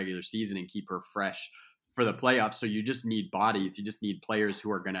minutes in the regular season and keep her fresh for the playoffs. So you just need bodies. You just need players who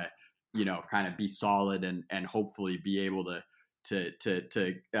are going to, kind of be solid and hopefully be able to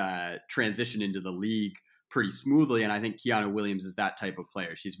transition into the league pretty smoothly. And I think Kiana Williams is that type of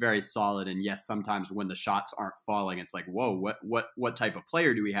player. She's very solid. And yes, sometimes when the shots aren't falling, it's like, whoa, what type of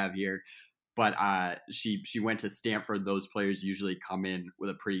player do we have here? But she went to Stanford. Those players usually come in with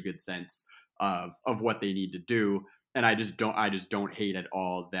a pretty good sense of what they need to do. And I just don't hate at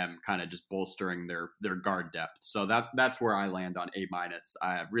all them kind of just bolstering their guard depth. So that's where I land on A-.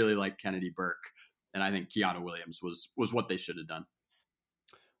 I really like Kennedy Burke, and I think Kiana Williams was what they should have done.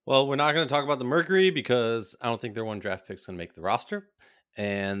 Well, we're not going to talk about the Mercury because I don't think their one draft pick's going to make the roster,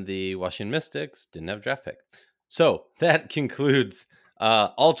 and the Washington Mystics didn't have a draft pick. So that concludes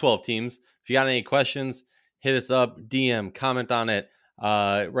all 12 teams. If you got any questions, hit us up, DM, comment on it,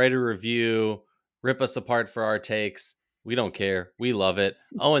 write a review, rip us apart for our takes. We don't care. We love it.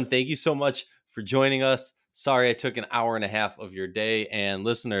 Owen, thank you so much for joining us. Sorry I took an hour and a half of your day, and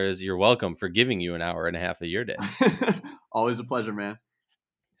listeners, you're welcome for giving you an hour and a half of your day. Always a pleasure, man.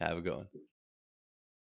 Have a good one.